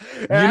 Yeah.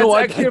 You know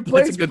what?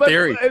 That's a good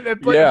theory.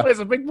 It plays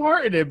a big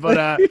part in it. But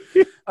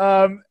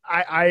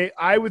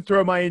I would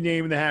throw my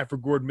name in the hat for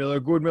Gord Miller.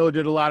 Gord Miller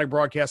did a lot of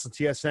broadcasts on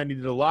TSN. He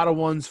did a lot of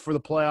ones for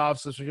the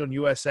playoffs, especially on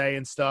USA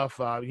and stuff.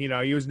 You know,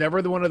 he was never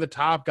one of the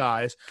top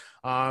guys.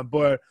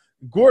 But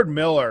Gord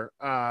Miller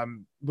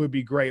would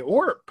be great,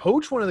 or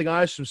poach one of the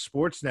guys from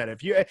Sportsnet.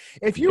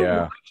 If you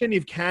watch any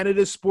of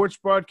Canada's sports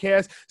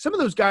broadcasts, some of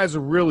those guys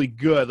are really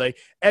good. Like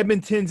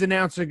Edmonton's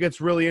announcer gets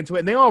really into it,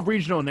 and they all have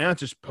regional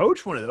announcers.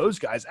 Poach one of those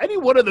guys. Any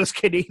one of those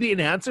Canadian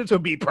announcers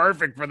would be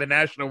perfect for the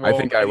national role.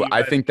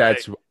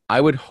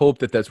 I would hope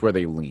that's where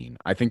they lean.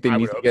 I think they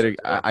need to get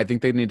I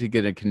think they need to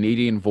get a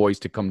Canadian voice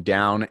to come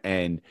down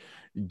and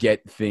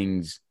get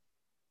things,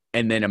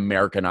 and then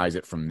Americanize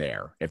it from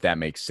there, if that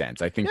makes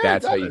sense. I think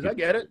that's how you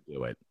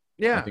do it.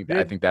 Yeah,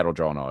 I think that'll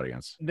draw an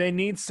audience. They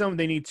need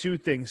two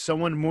things: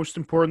 someone, most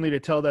importantly, to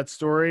tell that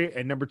story,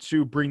 and number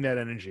two, bring that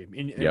energy.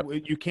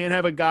 And you can't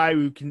have a guy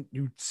who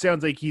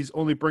sounds like he's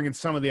only bringing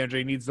some of the energy.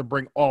 He needs to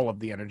bring all of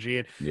the energy.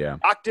 And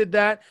Doc did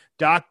that.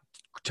 Doc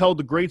told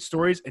the great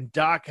stories, and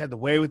Doc had the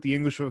way with the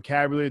English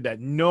vocabulary that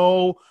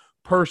no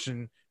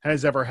person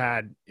has ever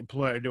had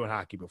doing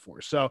hockey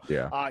before. So,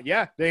 the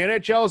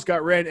NHL's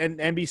got red, and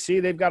NBC,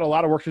 they've got a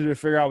lot of work to do to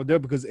figure out what to do,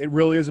 because it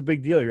really is a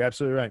big deal. You're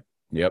absolutely right.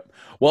 Yep.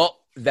 Well,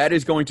 that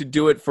is going to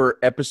do it for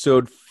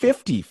episode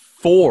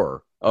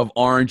 54 of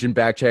Orange and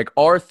Backcheck.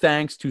 Our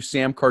thanks to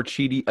Sam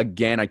Carchidi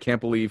again. I can't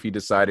believe he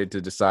decided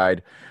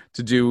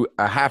to do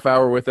a half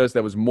hour with us.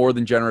 That was more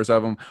than generous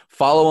of him.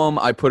 Follow him.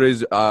 I put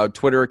his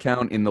Twitter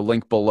account in the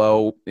link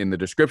below, in the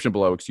description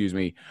below, of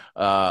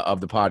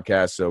the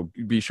podcast. So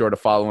be sure to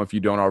follow him if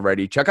you don't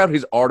already. Check out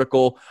his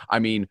article. I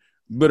mean,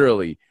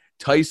 literally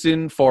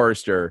Tyson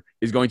Forrester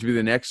is going to be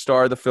the next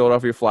star of the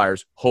Philadelphia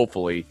Flyers,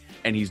 hopefully,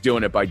 and he's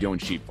doing it by doing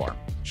sheep farming.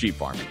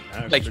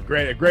 It's a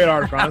great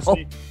article,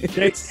 honestly.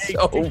 Take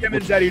 10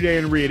 minutes out of your day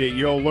and read it.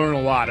 You'll learn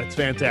a lot. It's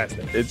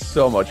fantastic. It's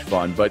so much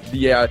fun. But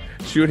yeah,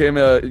 give him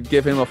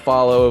a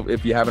follow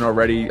if you haven't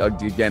already.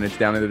 Again, it's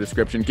down in the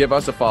description. Give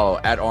us a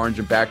follow at Orange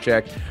and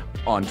Backcheck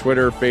on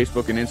Twitter,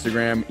 Facebook, and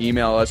Instagram.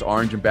 Email us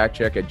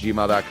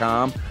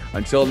orangeandbackcheck@gmail.com.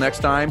 Until next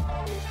time,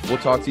 we'll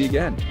talk to you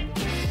again.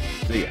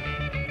 See ya.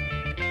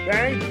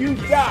 Thank you,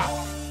 God.